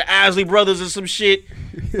motherfucking the Isley Brothers and some shit,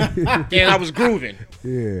 and I was grooving.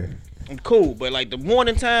 Yeah, I'm cool, but like the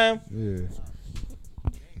morning time, yeah.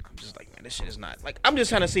 I'm just like, man, this shit is not like. I'm just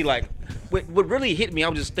trying to see like what really hit me. I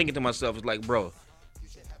was just thinking to myself, is like, bro,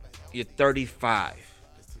 you're 35.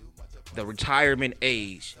 The retirement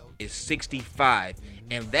age is 65,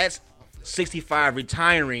 and that's 65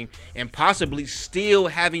 retiring and possibly still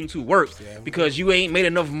having to work because you ain't made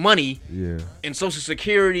enough money Yeah, in Social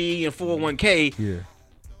Security and 401k yeah.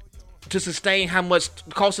 to sustain how much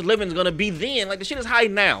cost of living is gonna be then. Like the shit is high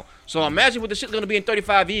now, so imagine what the shit's gonna be in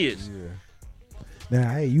 35 years.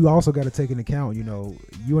 Now, hey, you also got to take into account, you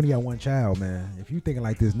only got 1 child, man. If you thinking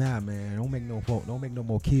like this now, man, don't make no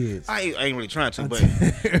more kids. I ain't really trying to, but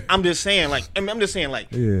I'm just saying, like,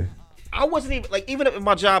 Yeah, I wasn't even like, even if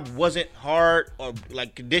my job wasn't hard or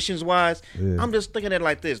like conditions wise, Yeah. I'm just thinking it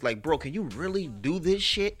like this, like, bro, can you really do this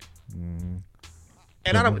shit?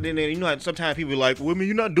 And I don't. Then you know, sometimes people be like, "Women,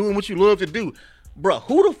 you're not doing what you love to do, bruh.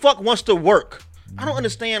 Who the fuck wants to work? I don't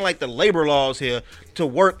understand like the labor laws here to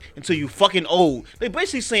work until you fucking old. They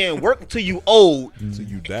basically saying work until you old, Until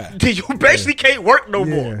you die. till you basically can't work no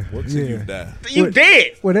more. Work till you die. You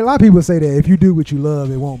dead. Well, a lot of people say that if you do what you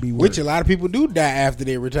love, it won't be work. Which a lot of people do die after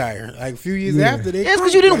they retire. Like a few years after they. It's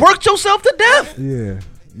because you didn't work yourself to death.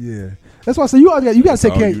 Yeah. That's why I say you got to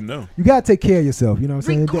take all care. you know. You got to take care of yourself. You know what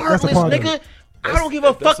I'm saying? That's a Regardless, part of nigga. it. I don't give a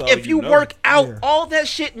that's fuck all if you you know. work out. Yeah. All that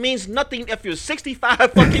shit means nothing if you're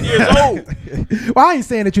 65 fucking years old. Well, I ain't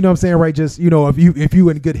saying that. You know what I'm saying? Right? Just if you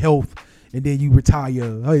in good health and then you retire,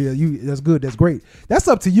 oh yeah, that's good. That's great. That's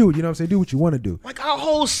up to you. You know what I'm saying? Do what you want to do. Like our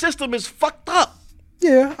whole system is fucked up.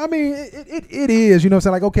 Yeah, I mean it is. You know what I'm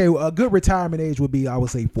saying? Like okay, a good retirement age would be I would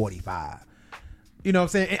say 45. You know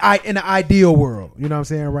what I'm saying? In the ideal world, you know what I'm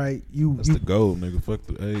saying, right? That's the goal, nigga. Fuck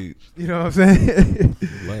the age. You know what I'm saying?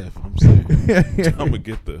 Laugh. I'm serious. I'm gonna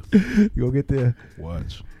get the You gonna get there?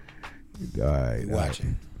 watch. All right,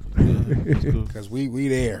 Watching. It's cool. Because we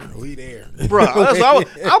there. Bro,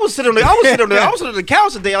 I was sitting on the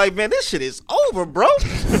couch today like, man, this shit is over, bro.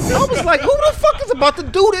 I was like, who the fuck is about to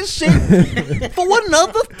do this shit for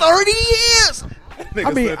another 30 years?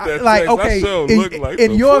 I mean, sent that like text. I okay, sure look like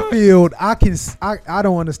in the your fuck. field, I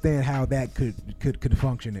don't understand how that could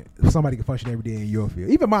function. If somebody could function every day in your field,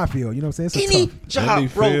 even my field, you know what I'm saying? It's Any tough. job, Any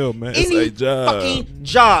bro. field, man. It's Any a job. fucking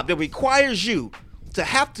job that requires you to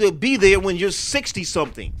have to be there when you're 60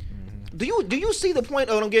 something. Do you see the point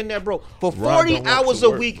of what I'm getting at, bro? For Rob 40 don't want hours to a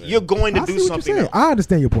work, week, man. you're going to I do see what you're something saying. else. I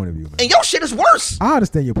understand your point of view, man. And your shit is worse. I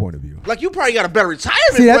understand your point of view. Like you probably got a better retirement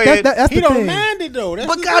See, plan. that's He the don't thing. mind it though. That's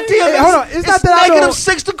But the goddamn, thing. Hey, hold on. It's not that I negative don't-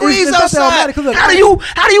 6 degrees it's not that I don't outside. mind it, 'cause look,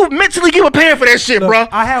 How do you mentally get prepared for that shit, Look, bro?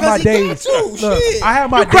 I have my 'Cause he got days. to, Look, shit. I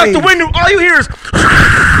have my You crack days. the window, all you hear is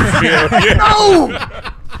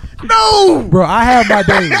no. Bro, I have my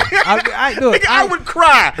days. Look, Nigga, I would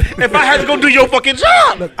cry if I had to go do your fucking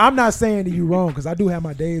job. Look, I'm not saying that you wrong because I do have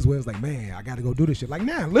my days where it's like, man, I got to go do this shit. Like,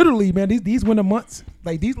 nah, literally, man, these winter months,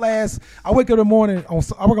 like these last, I wake up in the morning,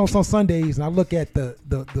 I work on some Sundays and I look at the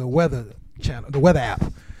weather channel, the weather app.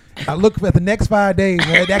 I look at the next 5 days,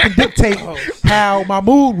 man, that can dictate how my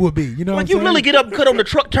mood will be. You know Like what you I'm literally get up and cut on the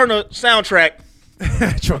Truck Turner soundtrack.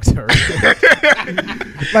 Truck turn.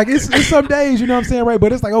 Like it's some days, you know what I'm saying, right?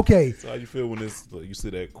 But it's like, okay, So how you feel when it's like, you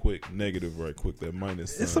see that quick negative right quick, that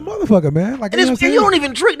minus it's a sign? motherfucker, man. Like, And, you know what I'm and saying? you don't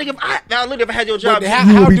even drink, nigga. If I had your job, But you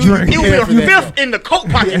how would be do you drinking. would prepare for be a that? fifth in the coat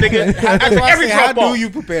pocket, nigga. That's After why I every say, how drop off. do you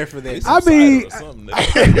prepare for that? I mean, Something,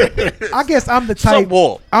 nigga. I guess I'm the type. Some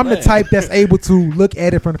wall. I'm the Man. type that's able to look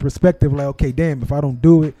at it from the perspective like, okay, damn, if I don't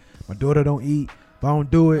do it, my daughter don't eat. If I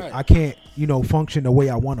don't do it, Right. I can't, function the way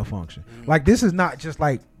I want to function. Like this is not just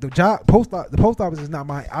like the job. The post office is not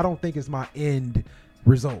my. I don't think it's my end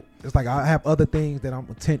result. It's like I have other things that I'm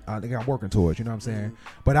working towards. You know what I'm saying?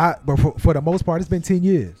 But for the most part, it's been 10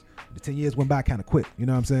 years. The 10 years went by kind of quick. You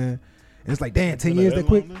know what I'm saying? And it's like, damn, 10 been years that that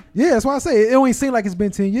quick. long now? Yeah, that's why I say it only seems like it's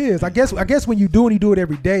been 10 years. I guess when you do it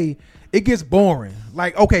every day, it gets boring.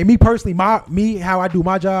 Like, okay, me personally, how I do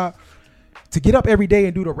my job, to get up every day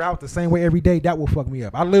and do the route the same way every day, that will fuck me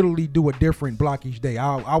up. I literally do a different block each day.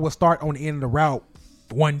 I will start on the end of the route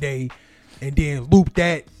one day and then loop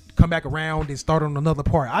that, come back around and start on another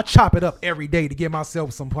part. I chop it up every day to give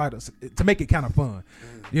myself some to make it kind of fun.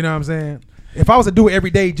 You know what I'm saying? If I was to do it every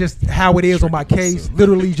day, just how it is on my case,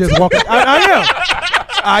 literally just walking.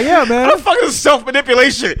 I am, man. What the fuck is self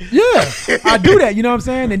manipulation? Yeah, I do that. You know what I'm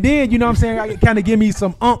saying? And then, you know what I'm saying, I kind of give me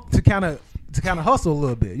some to kind of hustle a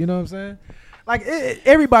little bit. You know what I'm saying? Like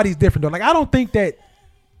everybody's different though. Like I don't think that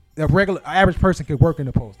a regular average person could work in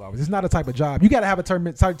the post office. It's not a type of job. You got to have a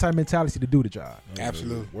certain type of mentality to do the job.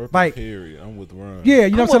 Absolutely. Working Like- period. I'm with Ron. Yeah,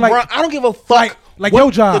 you know what I'm saying? Like, I don't give a fuck. like what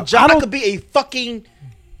your job. The job I don't- could be a fucking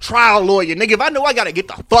trial lawyer, nigga. If I know I gotta get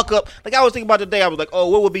the fuck up, like I was thinking about today, I was like, oh,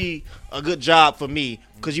 what would be a good job for me?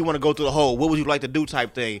 Because you want to go through the whole, what would you like to do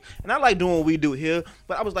type thing. And I like doing what we do here,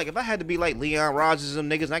 but I was like, if I had to be like Leon Rogers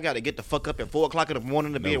and them niggas, and I gotta get the fuck up at 4 o'clock in the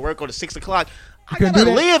morning to be at work or to 6 o'clock. I couldn't gotta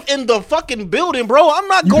do that? live in the fucking building, bro. I'm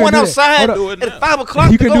not You going couldn't do that. outside Hold up. at 5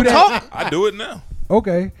 o'clock You to could go do that. talk. I do it now.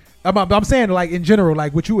 okay. I'm saying like in general,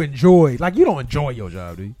 like what you enjoy. Like you don't enjoy your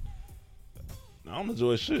job, do you? I don't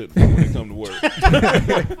enjoy shit when it come to work. I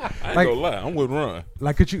ain't Like- gonna lie. I'm with Ron.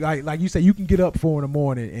 Like could you like you say you can get up 4 in the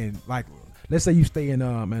morning and like let's say you stay in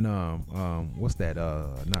what's that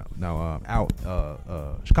out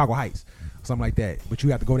Chicago Heights, something like that. But you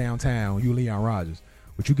have to go downtown. You Leon Rogers.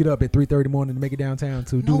 But you get up at 3:30 in the morning to make it downtown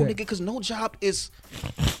to do No, that. nigga, because no job is.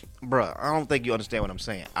 Bruh, I don't think you understand what I'm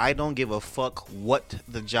saying. I don't give a fuck what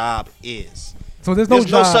the job is. So there's There's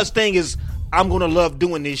no job. no such thing as I'm gonna love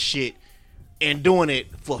doing this shit and doing it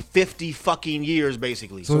for 50 fucking years,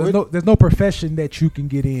 basically. So there's no profession that you can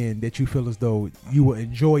get in that you feel as though you will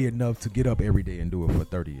enjoy enough to get up every day and do it for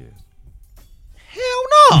 30 years. Hell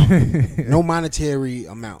no. No monetary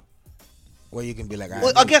amount where you can be like,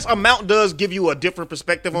 Well, I guess amount does give you a different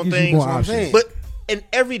perspective on gives you things. more I'm options. saying. But in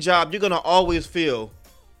every job, you're gonna always feel,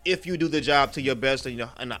 if you do the job to your best and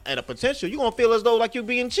at a potential, you're gonna feel as though like you're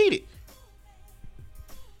being cheated.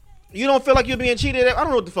 You don't feel like you're being cheated. I don't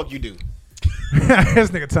know what the fuck you do. This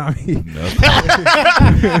nigga Tommy.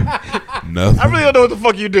 Nothing. I really don't know what the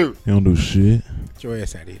fuck you do. You don't do shit. Get your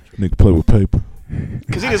ass out of here. Nigga play with paper.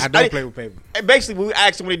 Cause he I just don't play with paper. Basically, we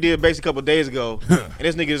asked him what he did basically a couple of days ago, and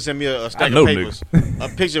this nigga just sent me a stack know of papers, a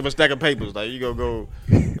picture of a stack of papers. Like, you go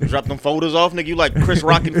drop them folders off, nigga. You like Chris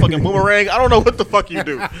Rock and fucking Boomerang? I don't know what the fuck you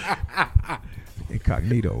do.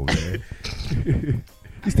 Incognito, man.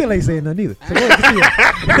 He still ain't saying nothing either. So go ahead, continue.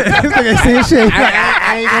 This nigga ain't saying shit.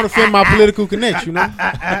 I ain't gonna feel my political connect, you know.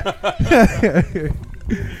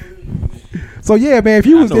 So yeah, man. If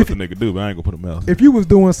you I was know what the nigga do, but I ain't gonna put a mouth. if you was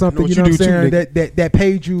doing something, what you you know what I'm do too, saying, that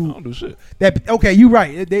paid I you don't do shit. that okay, you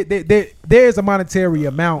right. There's a monetary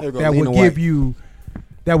amount There you go, that Lena would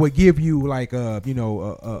give White. you like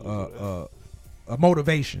a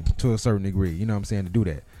motivation to a certain degree. You know what I'm saying, to do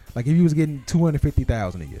that. Like if you was getting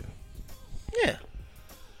 $250,000 a year. Yeah.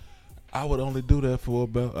 I would only do that for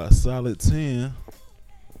about a solid 10,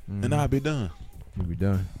 and I'd be done. You'll be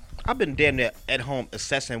done. I've been damn near at home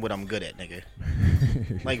assessing what I'm good at, nigga.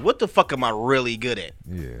 Like, what the fuck am I really good at?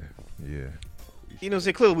 Yeah. You know what I'm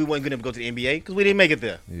saying? Clearly, we weren't good enough to go to the NBA because we didn't make it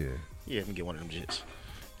there. Yeah. Yeah, let me get one of them jits.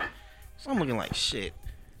 So I'm looking like, shit.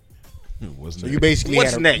 What's So next? you basically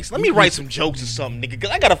What's had a- next? Let me write some jokes or something, nigga. Because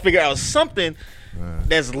I got to figure out something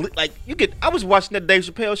that's like, you get. I was watching that Dave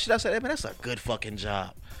Chappelle shit. I said, hey, man, that's a good fucking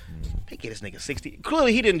job. They get this nigga 60.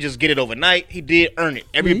 Clearly, he didn't just get it overnight. He did earn it.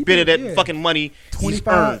 Every Yeah, he bit of that did, yeah. fucking money he's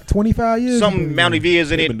earned. 25 years. Some amount of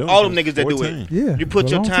years in They've it. been doing All it them since niggas that do 14. it. Yeah, You put for a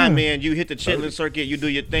your long time time. in. You hit the chitlin circuit. You do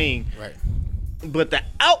your thing. Right. But the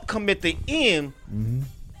outcome at the end,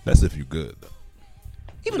 That's if you good though.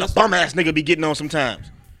 even a bum ass nigga be getting on sometimes.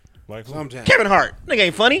 Like Sometimes. Kevin Hart, nigga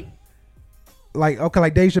ain't funny. Like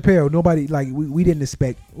Dave Chappelle, nobody like we didn't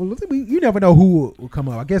expect. Well, you never know who will come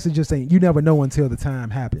up. I guess it's just saying you never know until the time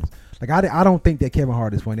happens. Like I don't think that Kevin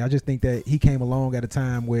Hart is funny. I just think that he came along at a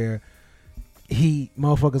time where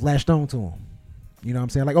motherfuckers latched on to him. You know what I'm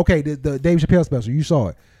saying? Like okay, the Dave Chappelle special, you saw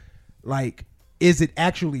it. Like, is it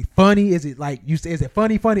actually funny? Is it like is it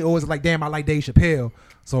funny, or is it like damn I like Dave Chappelle?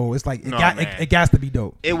 So it's like No, it man. got to be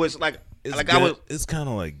dope. It was like it's I good. was. It's kind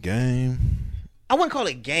of like game. I wouldn't call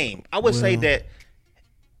it game. I would say that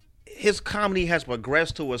his comedy has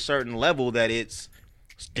progressed to a certain level that it's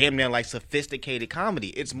damn near like sophisticated comedy.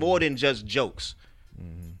 It's more than just jokes.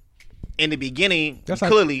 In the beginning, That's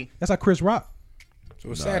clearly That's like Chris Rock.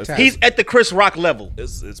 So it's it's- satire. he's at the Chris Rock level.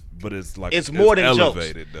 But it's like It's more than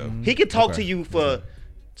elevated jokes. though. He can talk to you for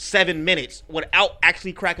 7 minutes without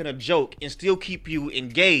actually cracking a joke and still keep you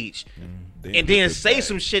engaged. And then say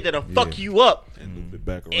some shit that'll fuck you up, and loop it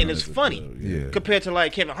back around and it's as a funny. joke. Yeah. Compared to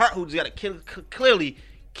like Kevin Hart, who's got to clearly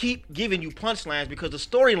keep giving you punchlines because the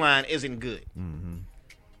storyline isn't good.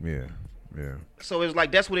 Yeah. So it's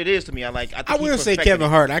like that's what it is to me. I think I he will say perfected Kevin it.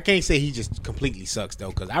 Hart. I can't say he just completely sucks though,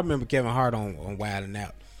 because I remember Kevin Hart on Wild 'N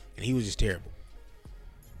Out, and he was just terrible.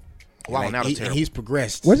 Wild 'N Out is and terrible. he's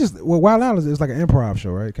progressed. Wild Out is like an improv show,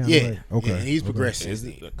 right? Kinda Yeah. like, okay. Yeah, and he's Okay. progressed.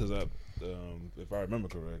 Because if I remember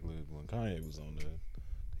correctly, when Kanye was on there,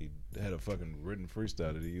 he had a fucking written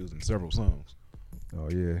freestyle that he used in several songs. Oh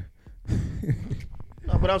yeah.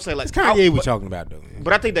 No, but I'm saying like It's Kanye we're but, talking about though.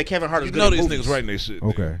 but I think that Kevin Hart is You good know at these movies. niggas writing their shit.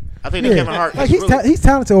 Okay. I think that Kevin Hart like is he's really, he's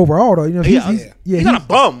talented overall though. You know, he's not a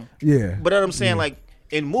bum. Yeah. But I'm saying like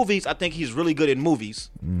in movies, I think he's really good in movies.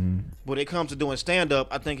 When it comes to doing stand up,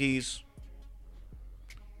 I think he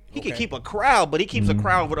can keep a crowd, but he keeps a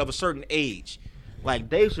crowd of a certain age. Like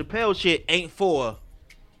Dave Chappelle shit ain't for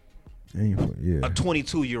yeah. a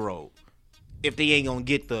 22-year-old if they ain't gonna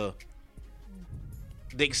get the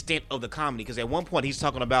extent of the comedy. Because at one point he's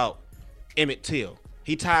talking about Emmett Till.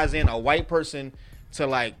 He ties in a white person to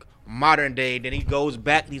like modern day. Then he goes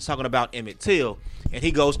back and he's talking about Emmett Till, and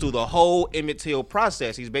he goes through the whole Emmett Till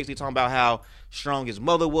process. He's basically talking about how strong his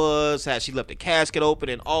mother was, how she left the casket open,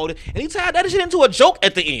 and all that. And he tied that shit into a joke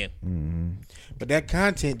at the end. But that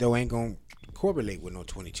content though ain't gonna correlate with no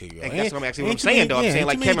 22-year-old. And that's what I'm saying though. I'm saying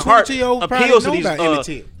like Kevin Hart appeals to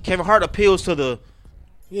these. Kevin Hart appeals to the.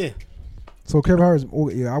 Yeah. So Kevin Hart is,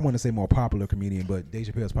 I want to say more popular comedian, but Dave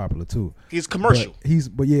Chappelle's popular too. He's commercial.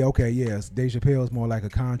 But yeah, okay, yes. Dave Chappelle is more like a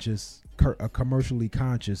commercially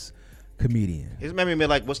conscious comedian. It's maybe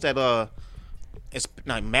like what's that? it's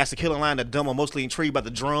like Master Killing line that dumb are mostly intrigued by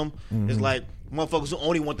the drum. It's like motherfuckers who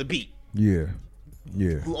only want the beat, Yeah.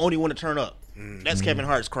 who only want to turn up. That's Kevin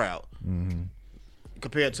Hart's crowd.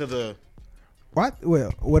 Compared to the What?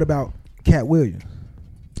 Well, what about Cat Williams?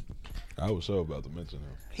 I was sure about to mention him.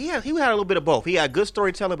 he had a little bit of both. He had good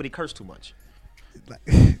storytelling, but he cursed too much.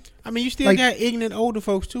 I mean, you still Like- got ignorant older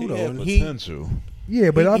folks too, He though. had And potential.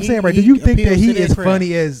 Yeah, but He- I'm he- saying, right? he Do you think that appeals he to that is crowd.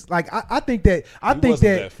 funny as like? I think that wasn't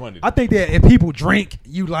that funny, I think that if people drink,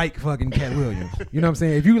 you like fucking Cat Williams. You know what I'm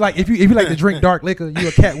saying? If you like to drink dark liquor, you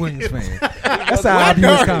a Cat Williams fan. That's how I view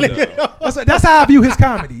his dark comedy. liquor? That's how I view his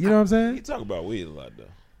comedy. You know what I'm saying? He talk about weed a lot though.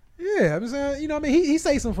 Yeah, I'm saying, you know what I mean? He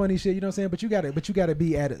say some funny shit, you know what I'm saying? But you gotta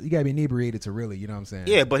be inebriated to really, you know what I'm saying?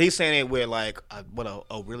 Yeah, but he's saying it with like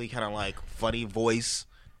a really kind of like funny voice.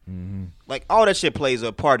 Like all that shit plays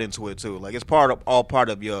a part into it too. Like it's all part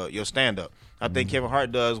of your stand up. I think Kevin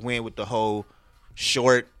Hart does win with the whole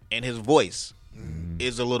short, and his voice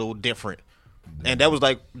is a little different. And that was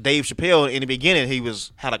like Dave Chappelle in the beginning. He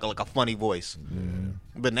had like a funny voice,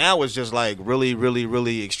 but now it's just like really, really,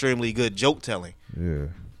 really extremely good joke telling. Yeah.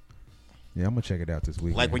 Yeah, I'm gonna check it out this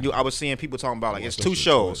week. Like when I was seeing people talking about like it's Watch that two shit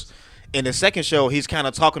shows. twice. In the second show, he's kind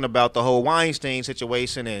of talking about the whole Weinstein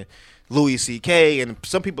situation and Louis C.K. and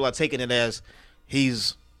some people are taking it as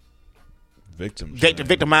he's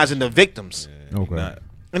victimizing the victims, Okay.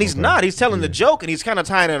 and he's not. He's telling the joke and he's kind of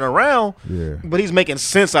tying it around, Yeah. but he's making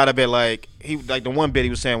sense out of it. Like the one bit he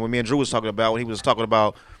was saying when me and Drew was talking about when he was talking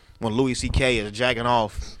about when Louis C.K. is jacking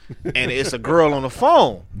off and it's a girl on the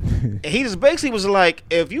phone, and he just basically was like,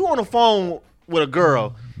 if you on the phone with a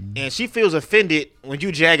girl and she feels offended when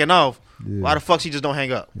you jagging off, why the fuck she just don't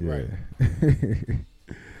hang up? Yeah.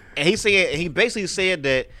 And he basically said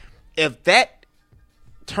that if that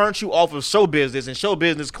turns you off of show business, and show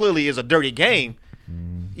business clearly is a dirty game,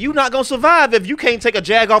 you're not gonna survive if you can't take a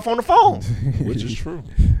jag off on the phone. Which is true.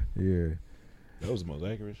 Yeah. That was the most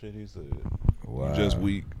accurate shit he said. Wow. You just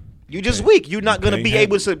weak. You just weak. You're not gonna can't be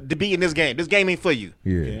handle able to be in this game. This game ain't for you.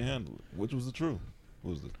 You Yeah. can't handle it. Which was the truth. It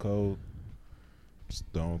was the cold,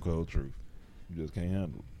 stone cold truth. You just can't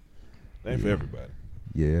handle it. It ain't for everybody.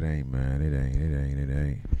 Yeah, it ain't, man. It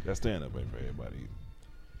ain't. That stand up ain't for everybody either.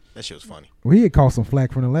 That shit was funny. Well, he had caught some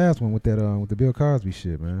flack from the last one with that with the Bill Cosby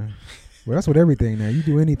shit, man. Well, that's with everything now. You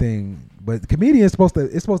do anything, but comedians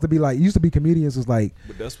it's supposed to be like, it used to be comedians was like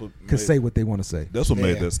But that's what could say what they want to say. That's what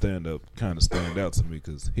made Yeah. that stand up kind of stand out to me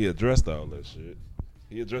because he addressed all that shit.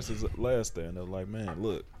 He addressed his last stand up like, man,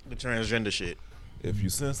 look, The transgender shit. if you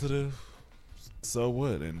sensitive, so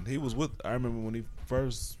what? And he was with. I remember when he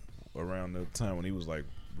first around the time when he was like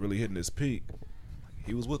really hitting his peak.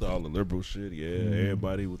 He was with all the liberal shit. Yeah,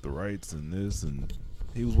 everybody with the rights and this, and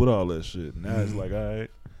he was with all that shit. Now it's like, all right,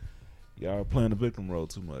 y'all are playing the victim role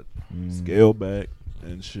too much. Scale back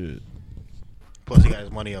and shit. Plus, he got his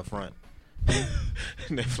money up front.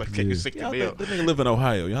 Netflix take you $60 Y'all million. think that nigga live in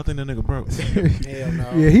Ohio? Y'all think that nigga broke? Hell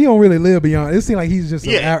no. Yeah, he don't really live beyond. It seems like he's just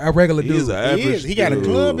Yeah. a regular He dude. is a He average is. He got a dude.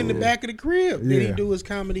 club in the back of the crib that he Yeah. do his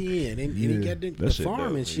comedy in, and he got the That shit farm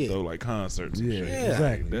dope. and He shit. throw like concerts and Yeah, shit. Yeah.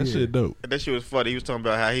 exactly. That yeah. shit dope. That shit was funny. He was talking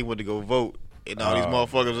about how he went to go vote. And all these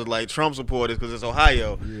motherfuckers was like Trump supporters because it's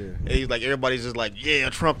Ohio. Yeah. And he's like, everybody's just like, yeah,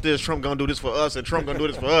 Trump this, Trump gonna do this for us, and Trump gonna do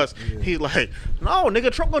this for us. He's like, no,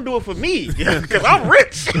 nigga, Trump gonna do it for me because I'm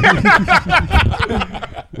rich.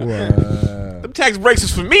 Wow. Them tax breaks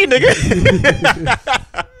is for me, nigga.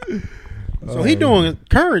 So he doing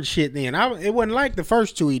current shit then. It wasn't like the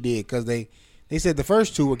first two he did because they said the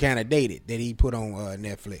first two were kind of dated that he put on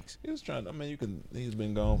Netflix. He was trying. I mean, he's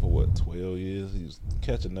been gone for what 12 years. He's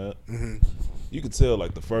catching up. You could tell,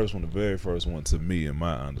 like the very first one, to me, in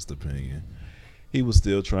my honest opinion, he was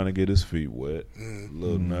still trying to get his feet wet.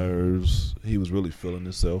 Little nerves. He was really feeling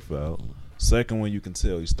himself out. Second one, you can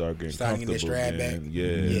tell he started getting Starting comfortable getting his stride again. back.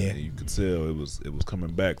 Yeah, Yeah. you could tell it was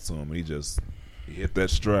coming back to him. He hit that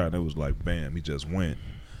stride. And it was like bam, he just went.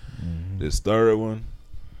 This third one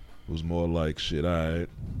was more like shit. Alright,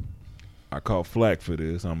 I caught flack for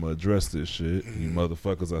this. I'm gonna address this shit. You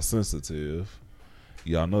motherfuckers are sensitive.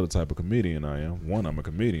 Y'all know the type of comedian I am. One, I'm a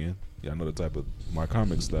comedian. Y'all know the type of my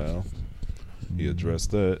comic style. He addressed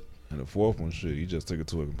that. And the fourth one, shit, he just took it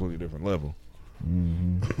to a completely different level.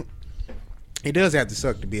 It does have to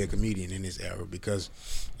suck to be a comedian in this era because,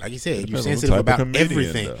 like you said, you're depends on the sensitive type of about comedian,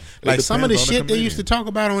 everything. though. It Like some of the depends on the shit they used to comedian. talk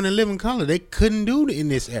about on In Living Color, they couldn't do in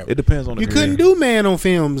this era. It depends on the You comedian. couldn't do man on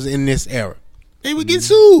films in this era. They would get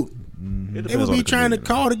sued. It They depends would on be the trying to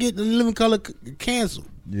comedian, call to get the Living Color canceled.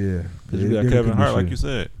 Yeah. Because you got Kevin Hart, like you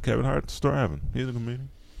said. Kevin Hart's thriving. He's a comedian.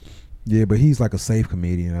 Yeah, but he's like a safe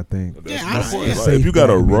comedian, I think. That's Yeah, my I point. see. Like, Safe if you got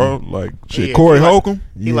a black raw, man. like shit, Yeah, Corey he like- Holcomb.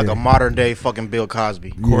 He like a modern day fucking Bill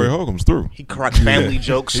Cosby. Corey Holcomb's through. He crack family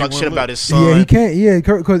jokes, He suck won't shit look. about his son. Yeah, he can't. Yeah,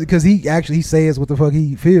 because he says what the fuck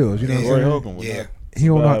he feels. You know what I'm Corey saying? Holcomb would Yeah. not He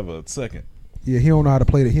don't survive know. a second. Yeah, he don't know how to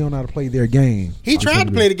play. He don't know how to play their game. He tried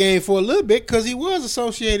to play the game for a little bit because he was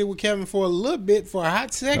associated with Kevin for a little bit for a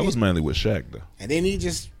hot second, That was mainly with Shaq though. and then he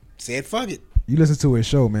just said, "Fuck it." You listen to his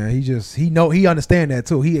show, man. He understand that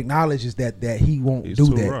too. He acknowledges that he won't He's do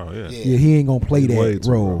too that. raw. Yeah. Yeah. Yeah, he ain't gonna play He's way that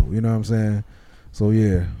too role. raw. You know what I'm saying? So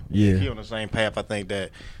yeah. He on the same path I think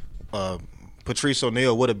that Patrice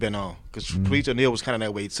O'Neal would have been on, because Patrice O'Neal was kind of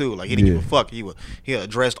that way too. Like he didn't give a fuck. He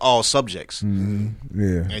addressed all subjects, Yeah.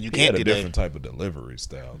 and you He had can't a do different that. type of delivery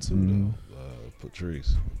style too, though.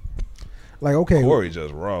 Patrice. Like okay. Corey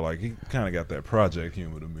just raw. Like he kind of got that project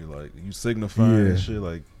humor to me. Like you signifying Yeah. and shit.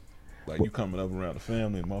 Like you coming up around the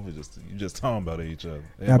family and motherfuckers you just talking about each other.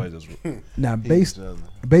 Everybody just Now hate based each other.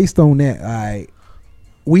 based on that,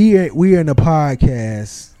 we're in the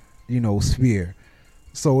podcast, sphere.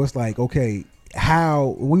 So it's like, okay,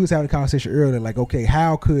 how we was having a conversation earlier, like, okay,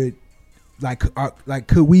 how could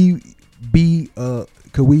could we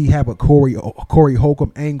have a Corey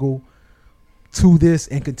Holcomb angle to this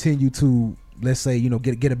and continue to, let's say,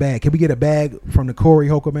 get a bag? Can we get a bag from the Corey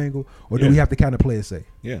Holcomb angle, or do Yeah. we have to kind of play it safe?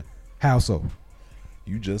 Yeah. How so?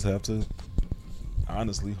 You just have to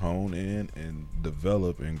honestly hone in and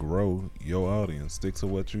develop and grow your audience. Stick to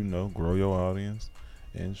what you know, grow your audience,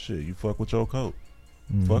 and shit, you fuck with your coat.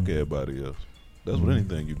 Fuck everybody else. That's what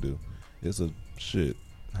anything you do. It's a shit.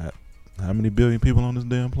 How many billion people on this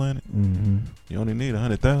damn planet? Mm-hmm. You only need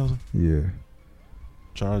 100,000. Yeah.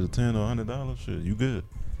 Charge a $10 or $100. Shit, you good.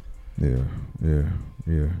 Yeah.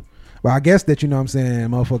 But I guess that, what I'm saying,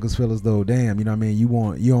 motherfuckers feel as though, damn, you know what I mean, you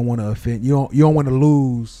don't want to offend, you don't want to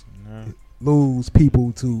lose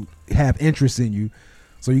people to have interest in you.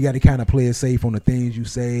 So you got to kind of play it safe on the things you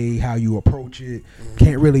say, how you approach it.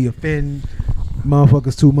 Can't really offend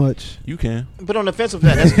motherfuckers too much. You can. But on the offense of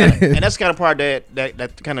that, that's kind of part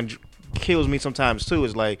that kind of kills me sometimes too.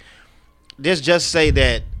 Is like, just say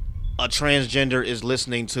that a transgender is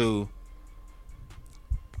listening to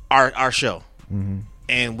our show,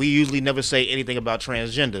 and we usually never say anything about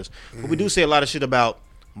transgenders, but we do say a lot of shit about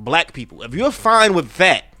black people. If you're fine with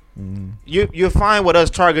that, you're fine with us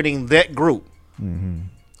targeting that group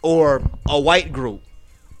or a white group.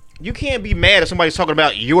 You can't be mad if somebody's talking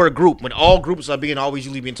about your group when all groups are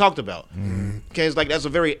usually being talked about. Okay, it's like that's a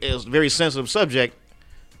very sensitive subject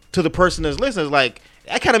to the person that's listening. It's like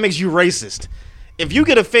that kind of makes you racist. If you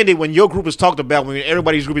get offended when your group is talked about, when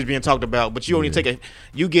everybody's group is being talked about, but you only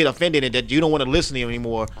you get offended and that you don't want to listen to you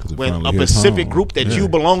anymore when a finally hits specific home. group that you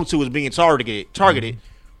belong to is being targeted,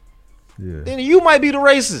 Yeah. then you might be the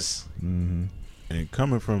racist. And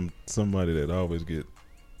coming from somebody that always get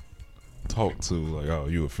talked to like, oh,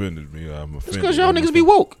 you offended me, I'm offended. It's because y'all niggas be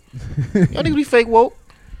woke. Y'all niggas be fake woke.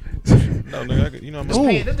 No, nigga, I'm This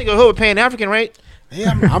nigga Hood Pan African, right?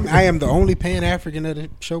 Yeah, I am the only Pan African of the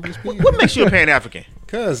showbiz people. What makes you a Pan African?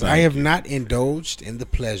 Because I have not indulged in the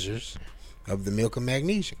pleasures of the milk of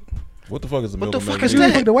magnesia. What the fuck is the What milk the of fuck is You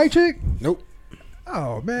magnesia? that? fuck the white chick? Nope,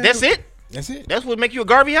 Oh man. That's it. that's it. That's what make you a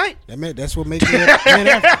Garveyite. That's what makes me a Pan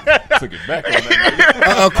African. Took it back on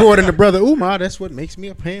that. According to Brother Umar, that's what makes me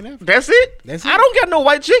a Pan African. That's it. That's it. I don't got no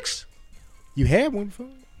white chicks. You had one before?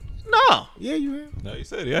 No, Yeah, you have. No, you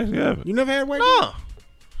said he actually haven't. You never had white? no.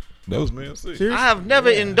 That was me and C. Seriously? I have never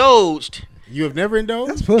indulged. You have never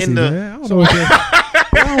indulged? That's pussy, in the- man. I don't know if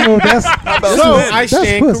that's. I don't know if that's. So Spanish? I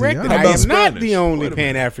stand pussy. corrected. How I about am not Spanish? the only Wait a minute.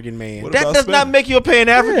 Pan African man. What That about does not Spanish? make you a Pan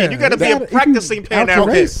African. Yeah, You got to be that- a if you- practicing Pan out your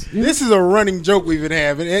African. race. This is a running joke we've been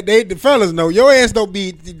having. The fellas know your ass don't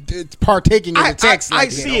be partaking in the text. I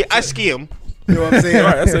like see that. it. I skim. You know what I'm saying?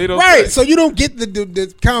 Right, that's how you don't Right, say. so you don't get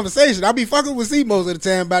the conversation. I be fucking with C most of the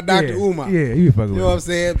time about Dr. Yeah, Umar. Yeah, you fucking You with know what I'm it.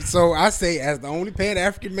 saying? So I say as the only Pan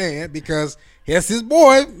African man because that's his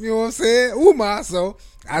boy. You know what I'm saying? Umar. So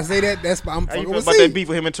I say that's I'm How you fucking feel with about that C. beef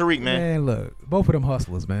with him and Tariq, man? Man, look, both of them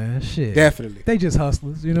hustlers, man. Shit, Definitely. They just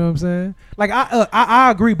hustlers. You know what I'm saying? Like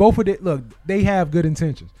I agree. Both of them. Look, they have good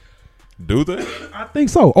intentions. Do they? I think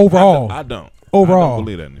so. Overall, I don't. Overall. I don't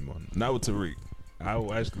believe that anymore. Not with Tariq. I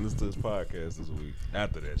will actually listen to his podcast this week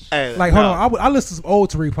after that shit. Hey, like no. hold on, I listened to some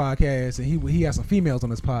old Tariq podcast, and he had some females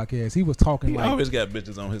on his podcast. He was talking He like, always got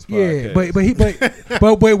bitches on his yeah, podcast.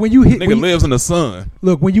 but when you hit Nigga lives in the sun.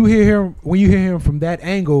 look when you hear him from that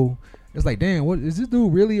angle, it's like, damn, what is this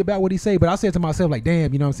dude really about what he say? But I said to myself, like,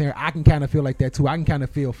 damn, you know what I'm saying? I can kind of feel like that too. I can kind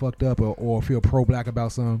of feel fucked up or feel pro black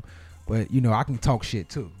about something, but I can talk shit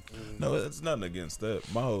too. No, it's nothing against that.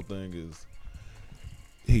 My whole thing is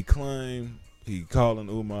he claimed he calling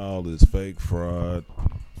Umar all this fake fraud,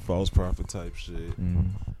 false prophet type shit.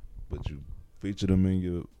 But you featured him in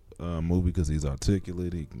your movie because he's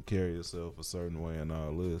articulate, he can carry himself a certain way and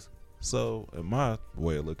all this. So, in my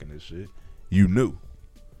way of looking at shit, you knew.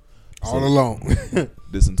 All along.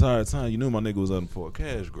 This entire time, you knew my nigga was up for a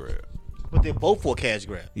cash grab. But they're both for a cash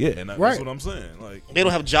grab. Yeah, and that's Right. what I'm saying. Like, They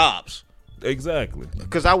don't have jobs. exactly.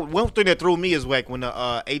 Because one thing that threw me is like when the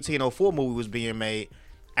 1804 movie was being made,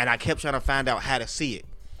 and I kept trying to find out how to see it.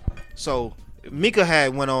 So Mika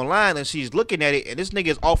had went online and she's looking at it, and this nigga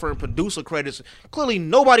is offering producer credits. Clearly,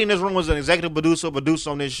 nobody in this room was an executive producer or producer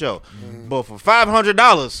on this show. But for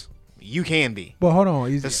 $500, you can be. But hold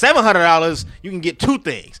on, For $700, you can get two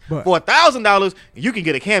things. But- For $1,000, you can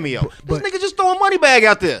get a cameo. but- This nigga just throwing money bag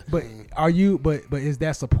out there. but are you? But is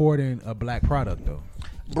that supporting a black product though?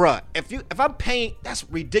 Bruh, if I'm paying, that's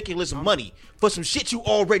ridiculous money for some shit you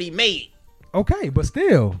already made. Okay, but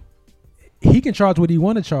still, he can charge what he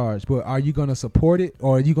want to charge. But are you gonna support it,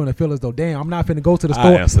 or are you gonna feel as though, damn, I'm not finna go to the I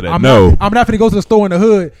store? answer that I'm no. I'm not finna go to the store in the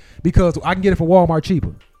hood because I can get it from Walmart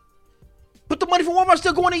cheaper. But the money from Walmart's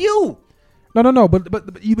still going to you. No.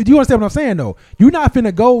 But you understand what I'm saying though? You're not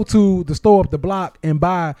finna go to the store up the block and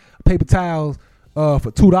buy paper towels for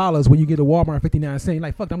 $2 when you get a Walmart 59 cents.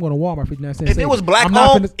 Like, fuck, I'm going to Walmart 59 cents. If it was black I'm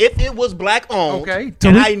not owned, finna- if it was black owned, Okay, and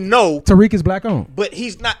Tariq- I know, Tariq is black owned. but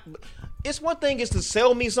he's not. It's one thing is to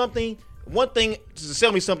sell me something. One thing is to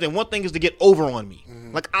sell me something. One thing is to get over on me.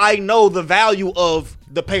 Like, I know the value of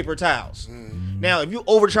the paper towels. Now, if you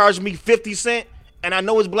overcharge me 50 cents and I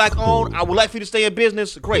know it's black owned, I would like for you to stay in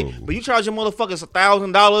business. Great, but you charging motherfuckers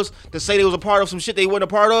 $1,000 to say they was a part of some shit they weren't a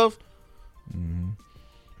part of.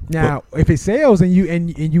 Now, if it sells and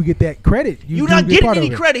you get that credit, You're do not get getting part of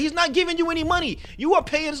any it. credit. He's not giving you any money. You are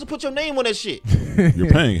paying us to put your name on that shit. You're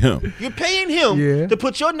paying him. You're paying him Yeah. to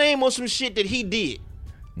put your name on some shit that he did.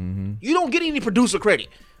 You don't get any producer credit.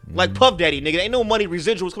 Like Puff Daddy, nigga. There ain't no money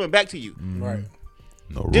residuals coming back to you. Right.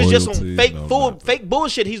 No There's just some royalties, fake no fool, nothing. fake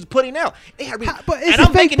bullshit he's putting out. They have But and it's I'm a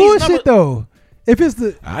fake making these bullshit numbers- though. If it's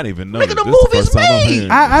the, I didn't even know. Nigga, the This the movie's first time I'm made.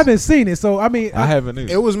 hearing I this. haven't seen it, so I mean, I haven't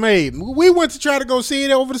either. It was made. We went to try to go see it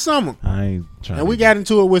over the summer, I ain't trying. and we to- got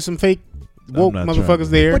into it with some fake woke I'm not trying motherfuckers to-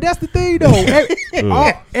 there. But that's the thing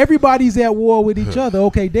though. Everybody's at war with each other.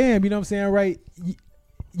 Okay, damn, you know what I'm saying, right?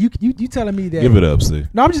 You telling me that? Give it up, see.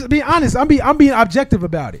 No, I'm just being honest. I'm being objective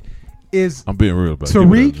about it. Is I'm being real about it. Give it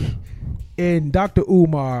up, Tariq G. and Dr.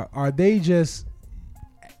 Umar, are they just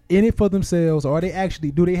in it for themselves, or are they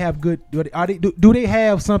actually, do they have good, do they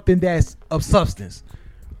have something that's of substance?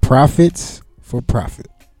 Profits for profit.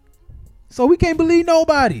 So we can't believe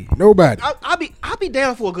nobody. Nobody. I'll be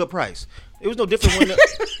down for a good price. It was no different when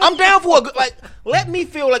I'm down for a good, like, let me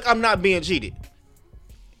feel like I'm not being cheated.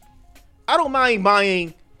 I don't mind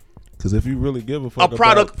buying Because if you really give a fuck a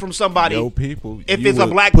product about from somebody. your people, if you it's a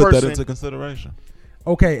would black put person. that into consideration.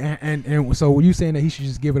 Okay, and so were you saying that he should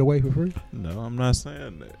just give it away for free? No, I'm not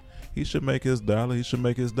saying that. He should make his dollar. He should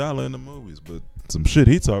make his dollar in the movies. But some shit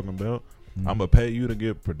he talking about, I'm gonna pay you to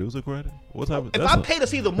get producer credit. What type of? If that's I pay to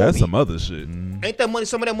see the that's movie, some other shit. ain't that money?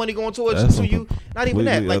 Some of that money going towards That's to you? some Not even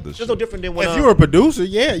that. completely Like, other there's shit. no different than when. If you're a producer,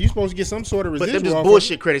 yeah, you're supposed to get some sort of but residual. them just off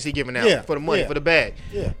bullshit of credits he giving out Yeah, for the money, yeah. for the bag.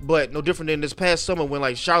 Yeah. But no different than this past summer when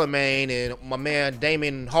like Charlemagne and my man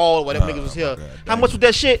Damon Hall, whatever niggas was here. God, How Damon. much was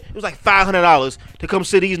that shit? It was like $500 to come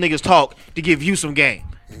see these niggas talk to give you some game.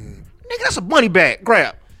 Nigga, that's a money bag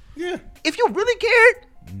grab. it. Yeah. If you really cared,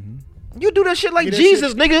 you do that shit like Get that Jesus,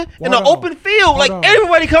 shit- nigga, in the Hold on. open field. Hold Like on.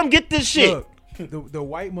 everybody come get this shit. Look, the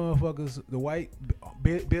white motherfuckers, the white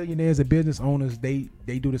billionaires and business owners, they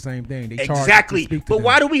do the same thing. They charge Exactly. to speak to But them.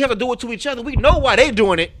 why do we have to do it to each other? We know why they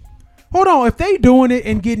doing it. Hold on, if they doing it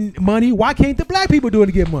and getting money, why can't the black people do it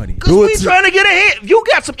to get money? Because we trying to get ahead. If you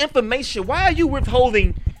got some information, why are you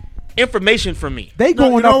withholding information from me? They No,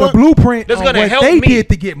 going you know off what? the blueprint That's on gonna what help they me. did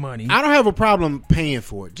to get money. I don't have a problem paying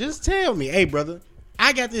for it. Just tell me, hey, brother,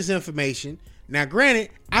 I got this information. Now, granted,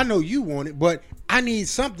 I know you want it, but I need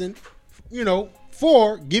something,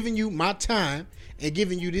 for giving you my time and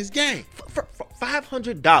giving you this game. For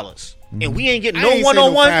 $500, and we ain't getting I no ain't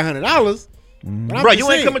one-on-one. $500. Bro, you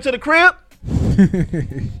ain't coming to the crib?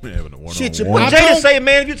 We having a Shit, you- one-on-one. I Jada told- say,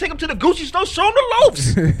 man, if you take him to the Gucci store, show him the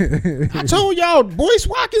loafs. I told y'all, Boyce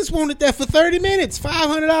Watkins wanted that for 30 minutes,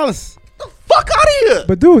 $500. the fuck out of here.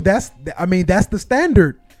 But dude, that's the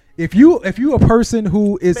standard. If you a person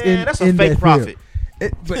who is Man, that's a in fake that profit.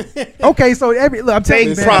 field, okay, so I'm telling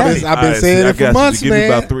you, Fake man, profit. I've been Alright, saying see, it I for got you. months, Give me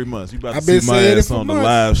man. about 3 months. You about I've to been see my saying it ass for on the months.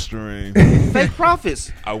 live stream. Fake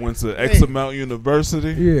profits. I went to X Amount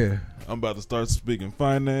University. yeah. I'm about to start speaking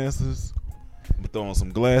finances. I'm throwing some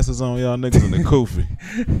glasses on y'all niggas and the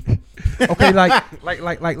koofy. Okay, like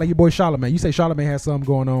your boy Charlamagne. You say Charlamagne had something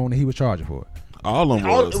going on and he was charging for it. All of them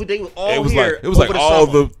was. They was all It was here like it was like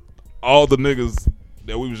over the all summer. the niggas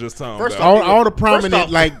that we was just talking First about. off, all the First prominent off-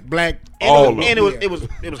 like black. All of And them. it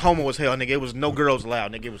was homo as hell, nigga. It was no girls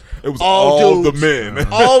allowed, nigga. It was all the dudes. men.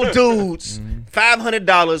 All dudes.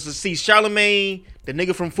 $500 to see Charlamagne, the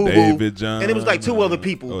nigga from Fubu, David John. and it was like two other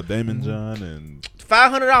people. Oh, Damon John and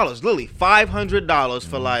 $500, literally $500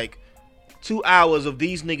 for like 2 hours of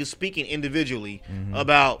these niggas speaking individually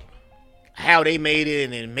about how they made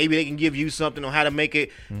it, and maybe they can give you something on how to make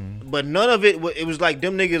it. But none of it. It was like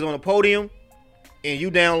them niggas on a podium, and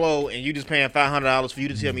you down low, and you just paying $500 for you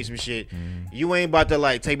to tell me some shit. You ain't about to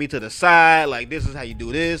like take me to the side, like this is how you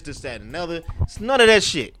do this, that, and another. It's none of that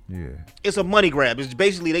shit. Yeah. It's a money grab. It's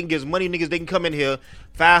basically they can get as money niggas. They can come in here,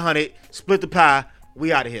 500, split the pie.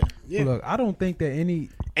 We out of here. Yeah. Look, I don't think that any.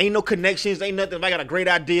 Ain't no connections. Ain't nothing. If I got a great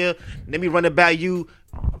idea, let me run it by you.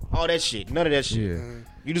 All that shit. None of that shit. Yeah.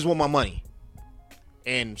 You just want my money.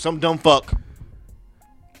 And some dumb fuck.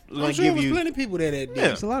 I'm sure there was plenty of people that did. Yeah.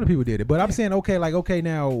 There's a lot of people did it, but I'm saying okay,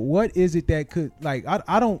 now what is it that could like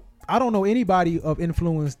I don't know anybody of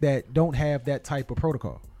influence that don't have that type of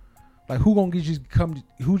protocol. Like who just gonna,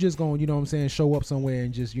 you know what I'm saying, show up somewhere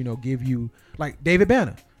and just, you know, give you like David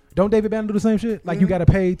Banner. Don't David Banner do the same shit? Like you gotta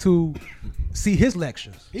pay to see his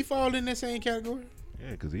lectures. He fall in that same category.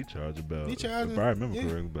 yeah, because he charged about. He charged, if I remember yeah.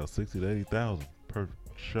 correctly, about 60 to 80,000 per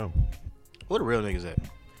show. Where the real niggas at?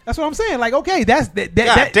 That's what I'm saying. Like, okay, that's that.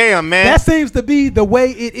 God damn, man. That seems to be the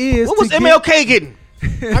way it is. What was to MLK getting?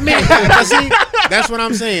 I mean, but see, that's what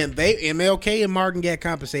I'm saying. MLK and Martin got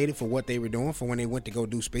compensated for what they were doing for when they went to go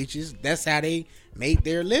do speeches. That's how they made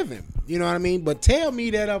their living. You know what I mean? But tell me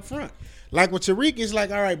that up front. Like with Tariq, it's like,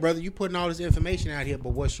 all right, brother, you putting all this information out here, but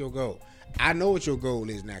what's your goal? I know what your goal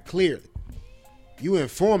is now, clearly. You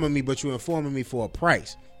informing me, but you informing me for a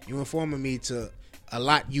price. You informing me to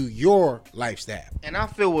allot you your lifestyle. And I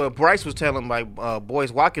feel what Bryce was telling, like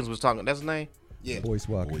Boyce Watkins was talking. That's his name? Yeah. Boyce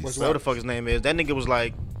Watkins. Whatever the fuck his name is. That nigga was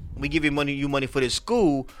like, we give you money for this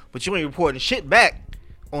school, but you ain't reporting shit back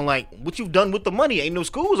on like what you've done with the money. Ain't no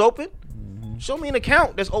schools open. Show me an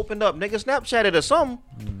account that's opened up. Nigga Snapchat it or something.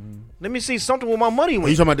 Let me see something with my money. You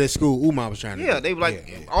talking about that school Umar was trying to Yeah, do. they were like,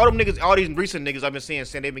 Yeah. all them niggas, all these recent niggas I've been seeing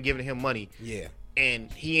saying they've been giving him money. Yeah.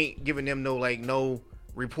 And he ain't giving them no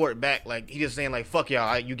report back. Like, he just saying like, fuck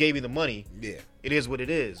y'all, you gave me the money. Yeah. It is what it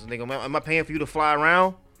is. Nigga, am I paying for you to fly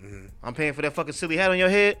around? I'm paying for that fucking silly hat on your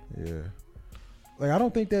head? Yeah. Like I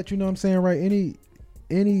don't think that, you know what I'm saying, right?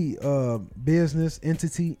 Any business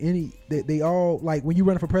entity, they all, like when you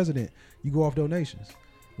run for president, you go off donations.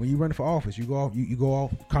 When you run for office, you go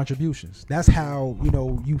off contributions. That's how, you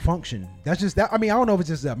know, you function. That's just that. I mean, I don't know if it's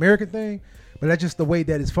just an American thing, but that's just the way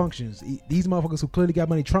that it functions. These motherfuckers who clearly got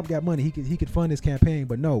money, Trump got money. He could fund his campaign,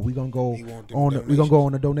 but no, we gonna go He want them on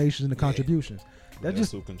donations. the donations and the contributions. That That's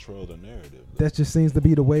just who control the narrative. that just seems to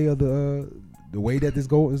be the way of the way that this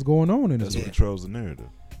is going on in That's this. who controls the narrative.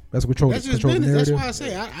 That's what controls That's just the business. That's narrative. why I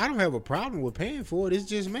say I don't have a problem with paying for it. It's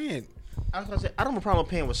just, man, I was gonna say, I don't have a problem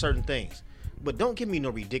paying with certain things, but don't give me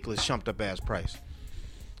no ridiculous chumped up ass price.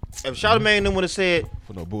 If Charlamagne and them would have said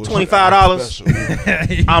For no bullshit.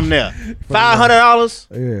 $25, I'm there. $500,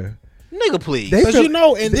 Yeah. nigga, please. They because feel- you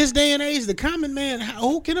know, in this day and age, the common man,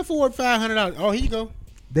 who can afford $500? Oh, here you go.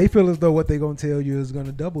 They feel as though what they're gonna tell you is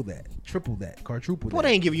gonna double that, triple that, quadruple Boy, that.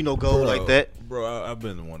 they ain't giving you no gold like that. Bro, I've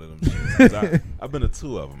been to one of them shits. I've been to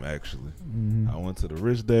two of them, actually. I went to the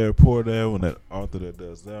Rich Dad, Poor Dad, when that author that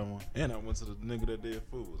does that one. And I went to the nigga that did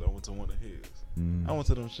Fools. I went to one of his. I went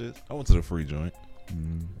to them shits. I went to the free joint.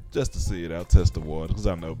 Just to see it out, test the water, because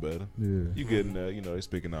I know better. Yeah. You getting there, you know, they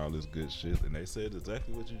speaking all this good shit. And they said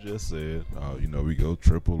exactly what you just said. You know, we go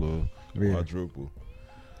triple or Yeah. quadruple.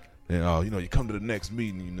 And, you know, you come to the next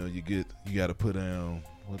meeting, you know, you got to put down,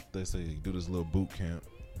 what they say, you do this little boot camp.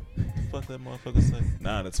 Fuck that motherfucker say?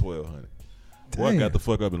 9 to 1200. Boy, I Damn. got the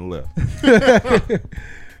fuck up and left.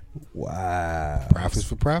 Wow. Profits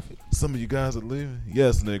for profit. Some of you guys are leaving?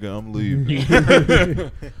 Yes, nigga, I'm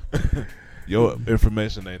leaving. Your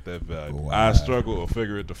information ain't that valuable. Wow. I struggle or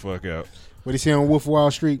figure it the fuck out. What he say on Wolf of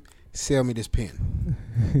Wall Street? Sell me this pen.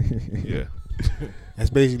 Yeah, That's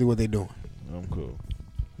basically what they doing. I'm cool.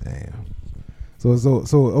 Damn. So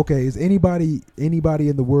okay. Is anybody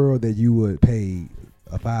in the world that you would pay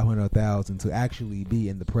a $500,000 to actually be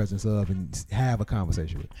in the presence of and have a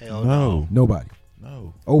conversation with? Hell No, Nobody.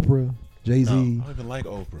 no. Oprah, Jay-Z. I don't even like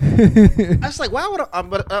Oprah. That's like, why would I?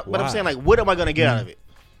 But Why? I'm saying, like, what am I gonna get out of it?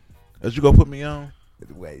 As you gonna put me on?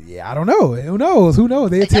 Well, yeah, I don't know. Who knows?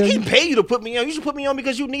 They I tell can't you. pay you to put me on. You should put me on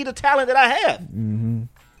because you need a talent that I have. Mm-hmm.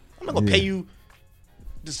 I'm not gonna pay you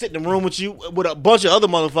to sit in the room with you with a bunch of other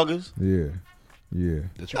motherfuckers. Yeah.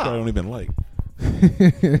 That you probably don't even like.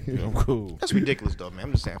 Yeah, I'm cool That's ridiculous, though, man.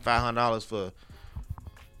 I'm just saying $500 for.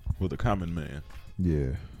 with a common man.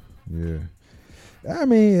 Yeah. I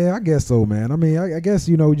mean, yeah, I guess so, man. I mean, I guess,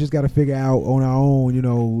 you know, we just got to figure out on our own, you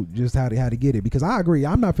know, just how to get it. Because I agree,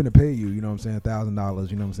 I'm not finna pay you, you know what I'm saying,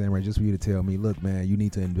 $1,000, you know what I'm saying, right? Just for you to tell me, look, man, you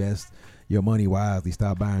need to invest your money wisely.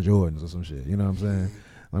 Stop buying Jordans or some shit. You know what I'm saying?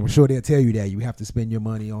 I'm sure they'll tell you that you have to spend your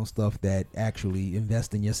money on stuff that actually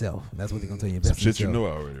invest in yourself. That's what they're gonna tell you. Invest Some in shit you yourself. know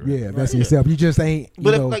already, right? Yeah, invest in yourself. You just ain't. You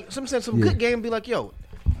But know, if, like some yeah. good game be like, yo,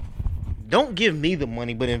 don't give me the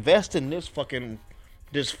money, but invest in this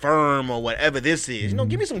firm or whatever this is. You know,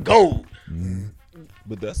 give me some gold.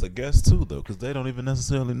 But that's a guess too, though, because they don't even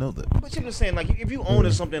necessarily know that. But you're just saying, like, if you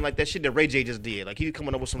owning something like that shit that Ray J just did, like he's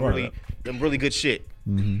coming up with some Right. really good shit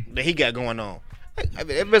that he got going on. I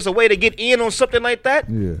mean, if there's a way to get in on something like that,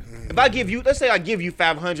 yeah. if I give you, let's say I give you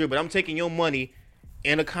 $500, but I'm taking your money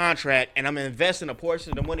in a contract and I'm investing a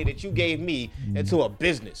portion of the money that you gave me into a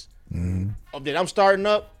business that I'm starting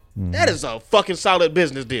up, that is a fucking solid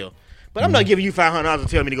business deal. But I'm not giving you $500 to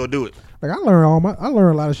tell me to go do it. Like I learned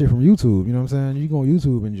a lot of shit from YouTube. You know what I'm saying? You go on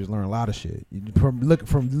YouTube and just learn a lot of shit from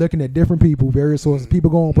looking at different people, various sources. People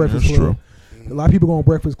go on Breakfast That's Club. true. A lot of people go on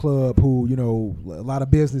Breakfast Club who, you know, a lot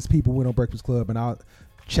of business people went on Breakfast Club, and I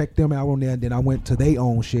checked them out on there, and then I went to their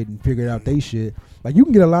own shit and figured out they shit. Like you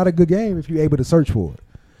can get a lot of good game if you're able to search for it.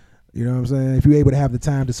 You know what I'm saying? If you're able to have the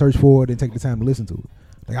time to search for it and take the time to listen to it.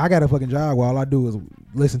 Like I got a fucking job where all I do is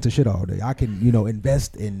listen to shit all day. I can, you know,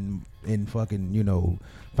 invest in fucking, you know,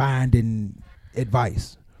 finding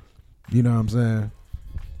advice. You know what I'm saying?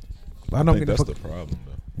 But I think that's the problem,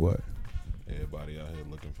 though. What? Everybody out here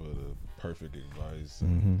looking for the perfect advice.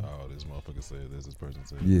 And, oh, this motherfucker said this person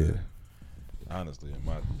said Yeah. that. Honestly, in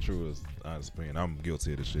my truest, honest opinion, I'm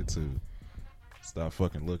guilty of this shit too. Stop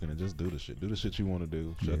fucking looking and just do the shit. Do the shit you want to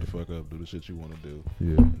do. Shut the fuck up. Do the shit you want to do.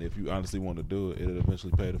 Yeah. And if you honestly want to do it, it'll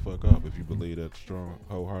eventually pay the fuck off if you believe that strong,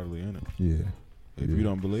 wholeheartedly in it. Yeah. If you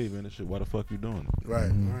don't believe in it, shit, why the fuck you doing it? Right.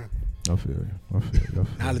 Right. I feel you.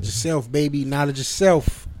 Knowledge of self, baby. Knowledge of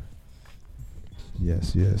self.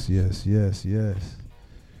 Yes. And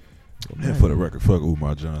for the record, fuck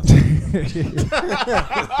Umar Johnson.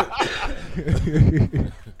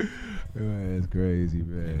 Man, it's crazy, And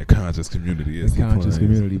man. the conscious community is The conscious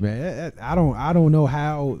community, man. I don't know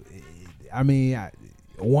how. I mean,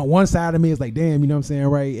 one side of me is like, damn, you know what I'm saying,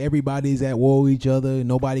 right? Everybody's at war with each other.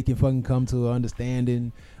 Nobody can fucking come to an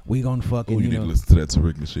understanding. We gonna fucking, Oh, you you need know. to listen to that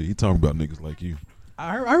Tariq shit. He talking about niggas like you.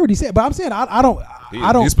 I already said, but I'm saying I don't.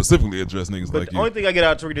 He specifically addressed niggas But like the you. only thing I get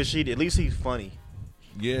out of Tariq this shit, at least he's funny.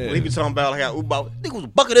 Yeah. When he be talking about like how nigga was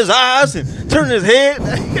bucking his eyes and turning his head.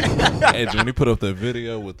 Hey, when he put up that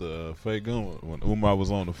video with the fake gun when Umar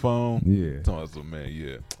was on the phone, Yeah. talking about, man,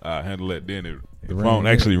 yeah, I handle that. Then the It phone rang.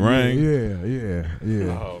 actually rang. Yeah.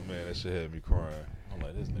 Oh man, that shit had me crying. I'm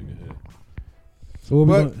like, this nigga here. So what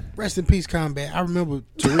we But gonna, rest in peace, Combat. I remember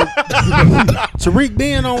Tariq, Tariq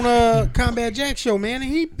being on Combat Jack show, man,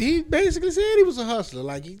 and he basically said he was a hustler.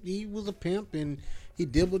 Like he was a pimp and he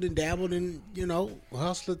dibbled and dabbled in, you know,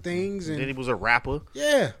 hustler things Then he and was a rapper.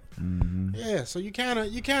 yeah. Mm-hmm. Yeah, so you kind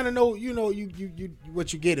of know, you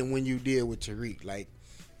what you're getting when you deal with Tariq. Like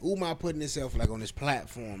Umar putting himself like on this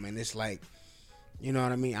platform, and it's like, you know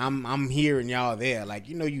what I mean. I'm here and y'all there. Like,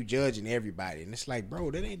 you know, you judging everybody, and it's like,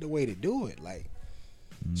 bro, that ain't the way to do it. Like,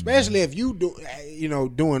 especially if you do, you know,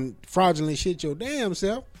 doing fraudulent shit your damn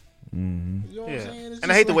self. You know what I'm Yeah. saying? It's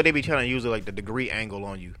And I hate just the way like, they be trying to use it like the degree angle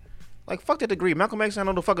on you. Like, fuck that degree. Malcolm X ain't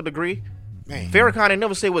know the fucking degree. man. Farrakhan ain't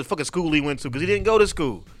never say what fucking school he went to because he didn't go to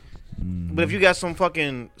school. But if you got some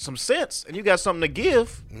sense and you got something to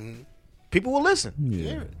give, people will listen.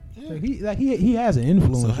 yeah. He has an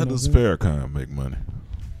influence. So you how know does what I'm Farrakhan make money?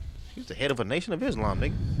 He's the head of a nation of Islam, nigga.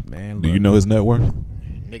 saying? Man, Do look, you know his net worth?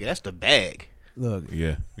 Nigga, that's the bag. Look,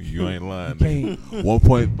 Yeah, you ain't lying. can't.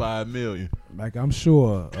 1.5 million. Like I'm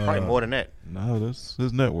sure. Probably more than that. No, that's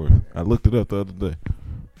his net worth. I looked it up the other day.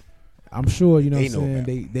 I'm sure, you know what I'm They know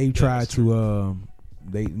saying, about they tried to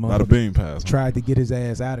they Not a bean pass. tried to get his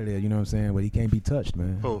ass out of there, you know what I'm saying, but he can't be touched,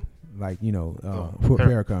 man. Who? Like, you know, Who?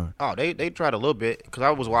 Farrakhan. Oh, they tried a little bit because I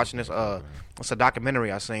was watching this. It's a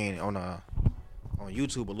documentary I seen on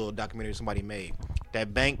YouTube. A little documentary somebody made.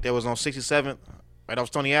 That bank that was on 67th, right off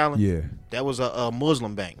Stony Island. Yeah. That was a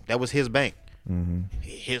Muslim bank. That was his bank.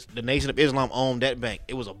 The Nation of Islam owned that bank.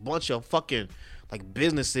 It was a bunch of fucking like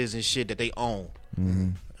businesses and shit that they owned.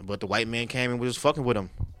 But the white man came and was just fucking with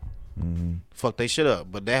them. Fuck they shit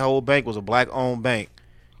up. But that whole bank was a black owned bank.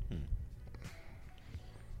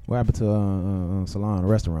 What happened to Salon, a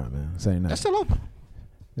restaurant, man? Saying that. That's still open.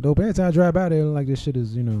 Dope. Every time I drive by there, like this shit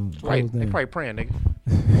is, you know, Right. closed They down. probably praying,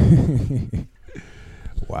 nigga.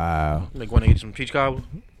 Wow. Like want to get some peach cobbler?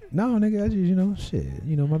 No, nigga, I just, you know, shit.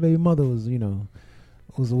 You know, my baby mother was, you know,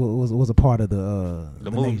 was a part of the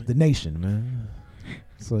movement. the nation, man.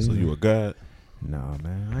 So you a god? Nah,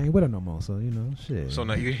 man, I ain't with her no more. So you know, shit. So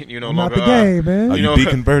now you no I'm out longer the game, man. Are You you know-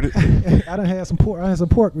 deconverted? I done had some pork. I had some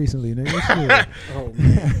pork recently, nigga. Shit. Oh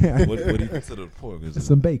man. what do you consider pork? Is it?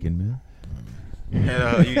 Some bacon, man. And,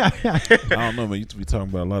 I don't know, man. You used to be talking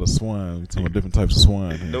about a lot of swine. We talking about different types of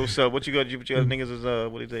swine. Man. no sir. What you got niggas is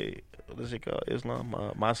what is it? What is it called? Islam.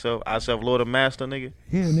 I self Lord and Master, nigga.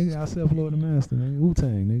 Yeah, nigga, I self-Lord the Master, nigga.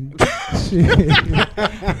 Wu-Tang, nigga. Shit.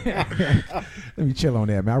 Let me chill on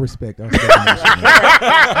that, man. I respect that shit,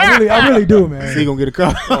 man. I really do, man. So you gonna get a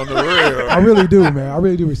call? On the real. I really do, man. I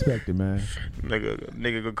really do respect it, man.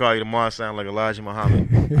 Nigga gonna call you tomorrow. Sound like Elijah Muhammad.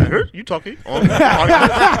 I heard you talking. All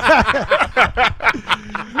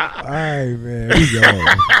right, man. We go.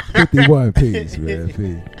 51 piece, man.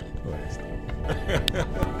 Peace.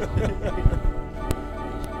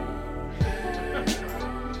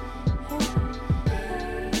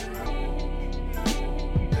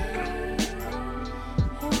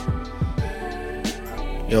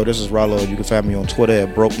 Yo, this is Rollo. You can find me on Twitter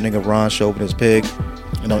at Broke Nigga Ron Chauvinist Pig,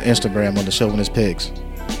 and on Instagram under Chauvinist Pigs.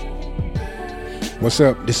 What's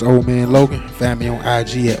up? This Old Man Logan. Find me on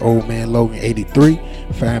IG at Old Man Logan 83.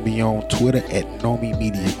 Find me on Twitter at Nomi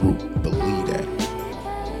Media Group. Believe that.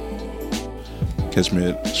 Catch me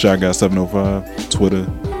at Shy Guy 705, Twitter,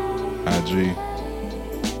 IG,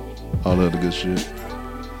 all the other good shit.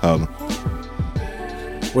 Holla.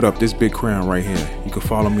 What up? This Big Crown right here. You can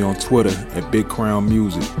follow me on Twitter at Big Crown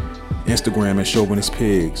Music, Instagram at Chauvinist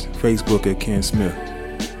Pigs, Facebook at Ken Smith.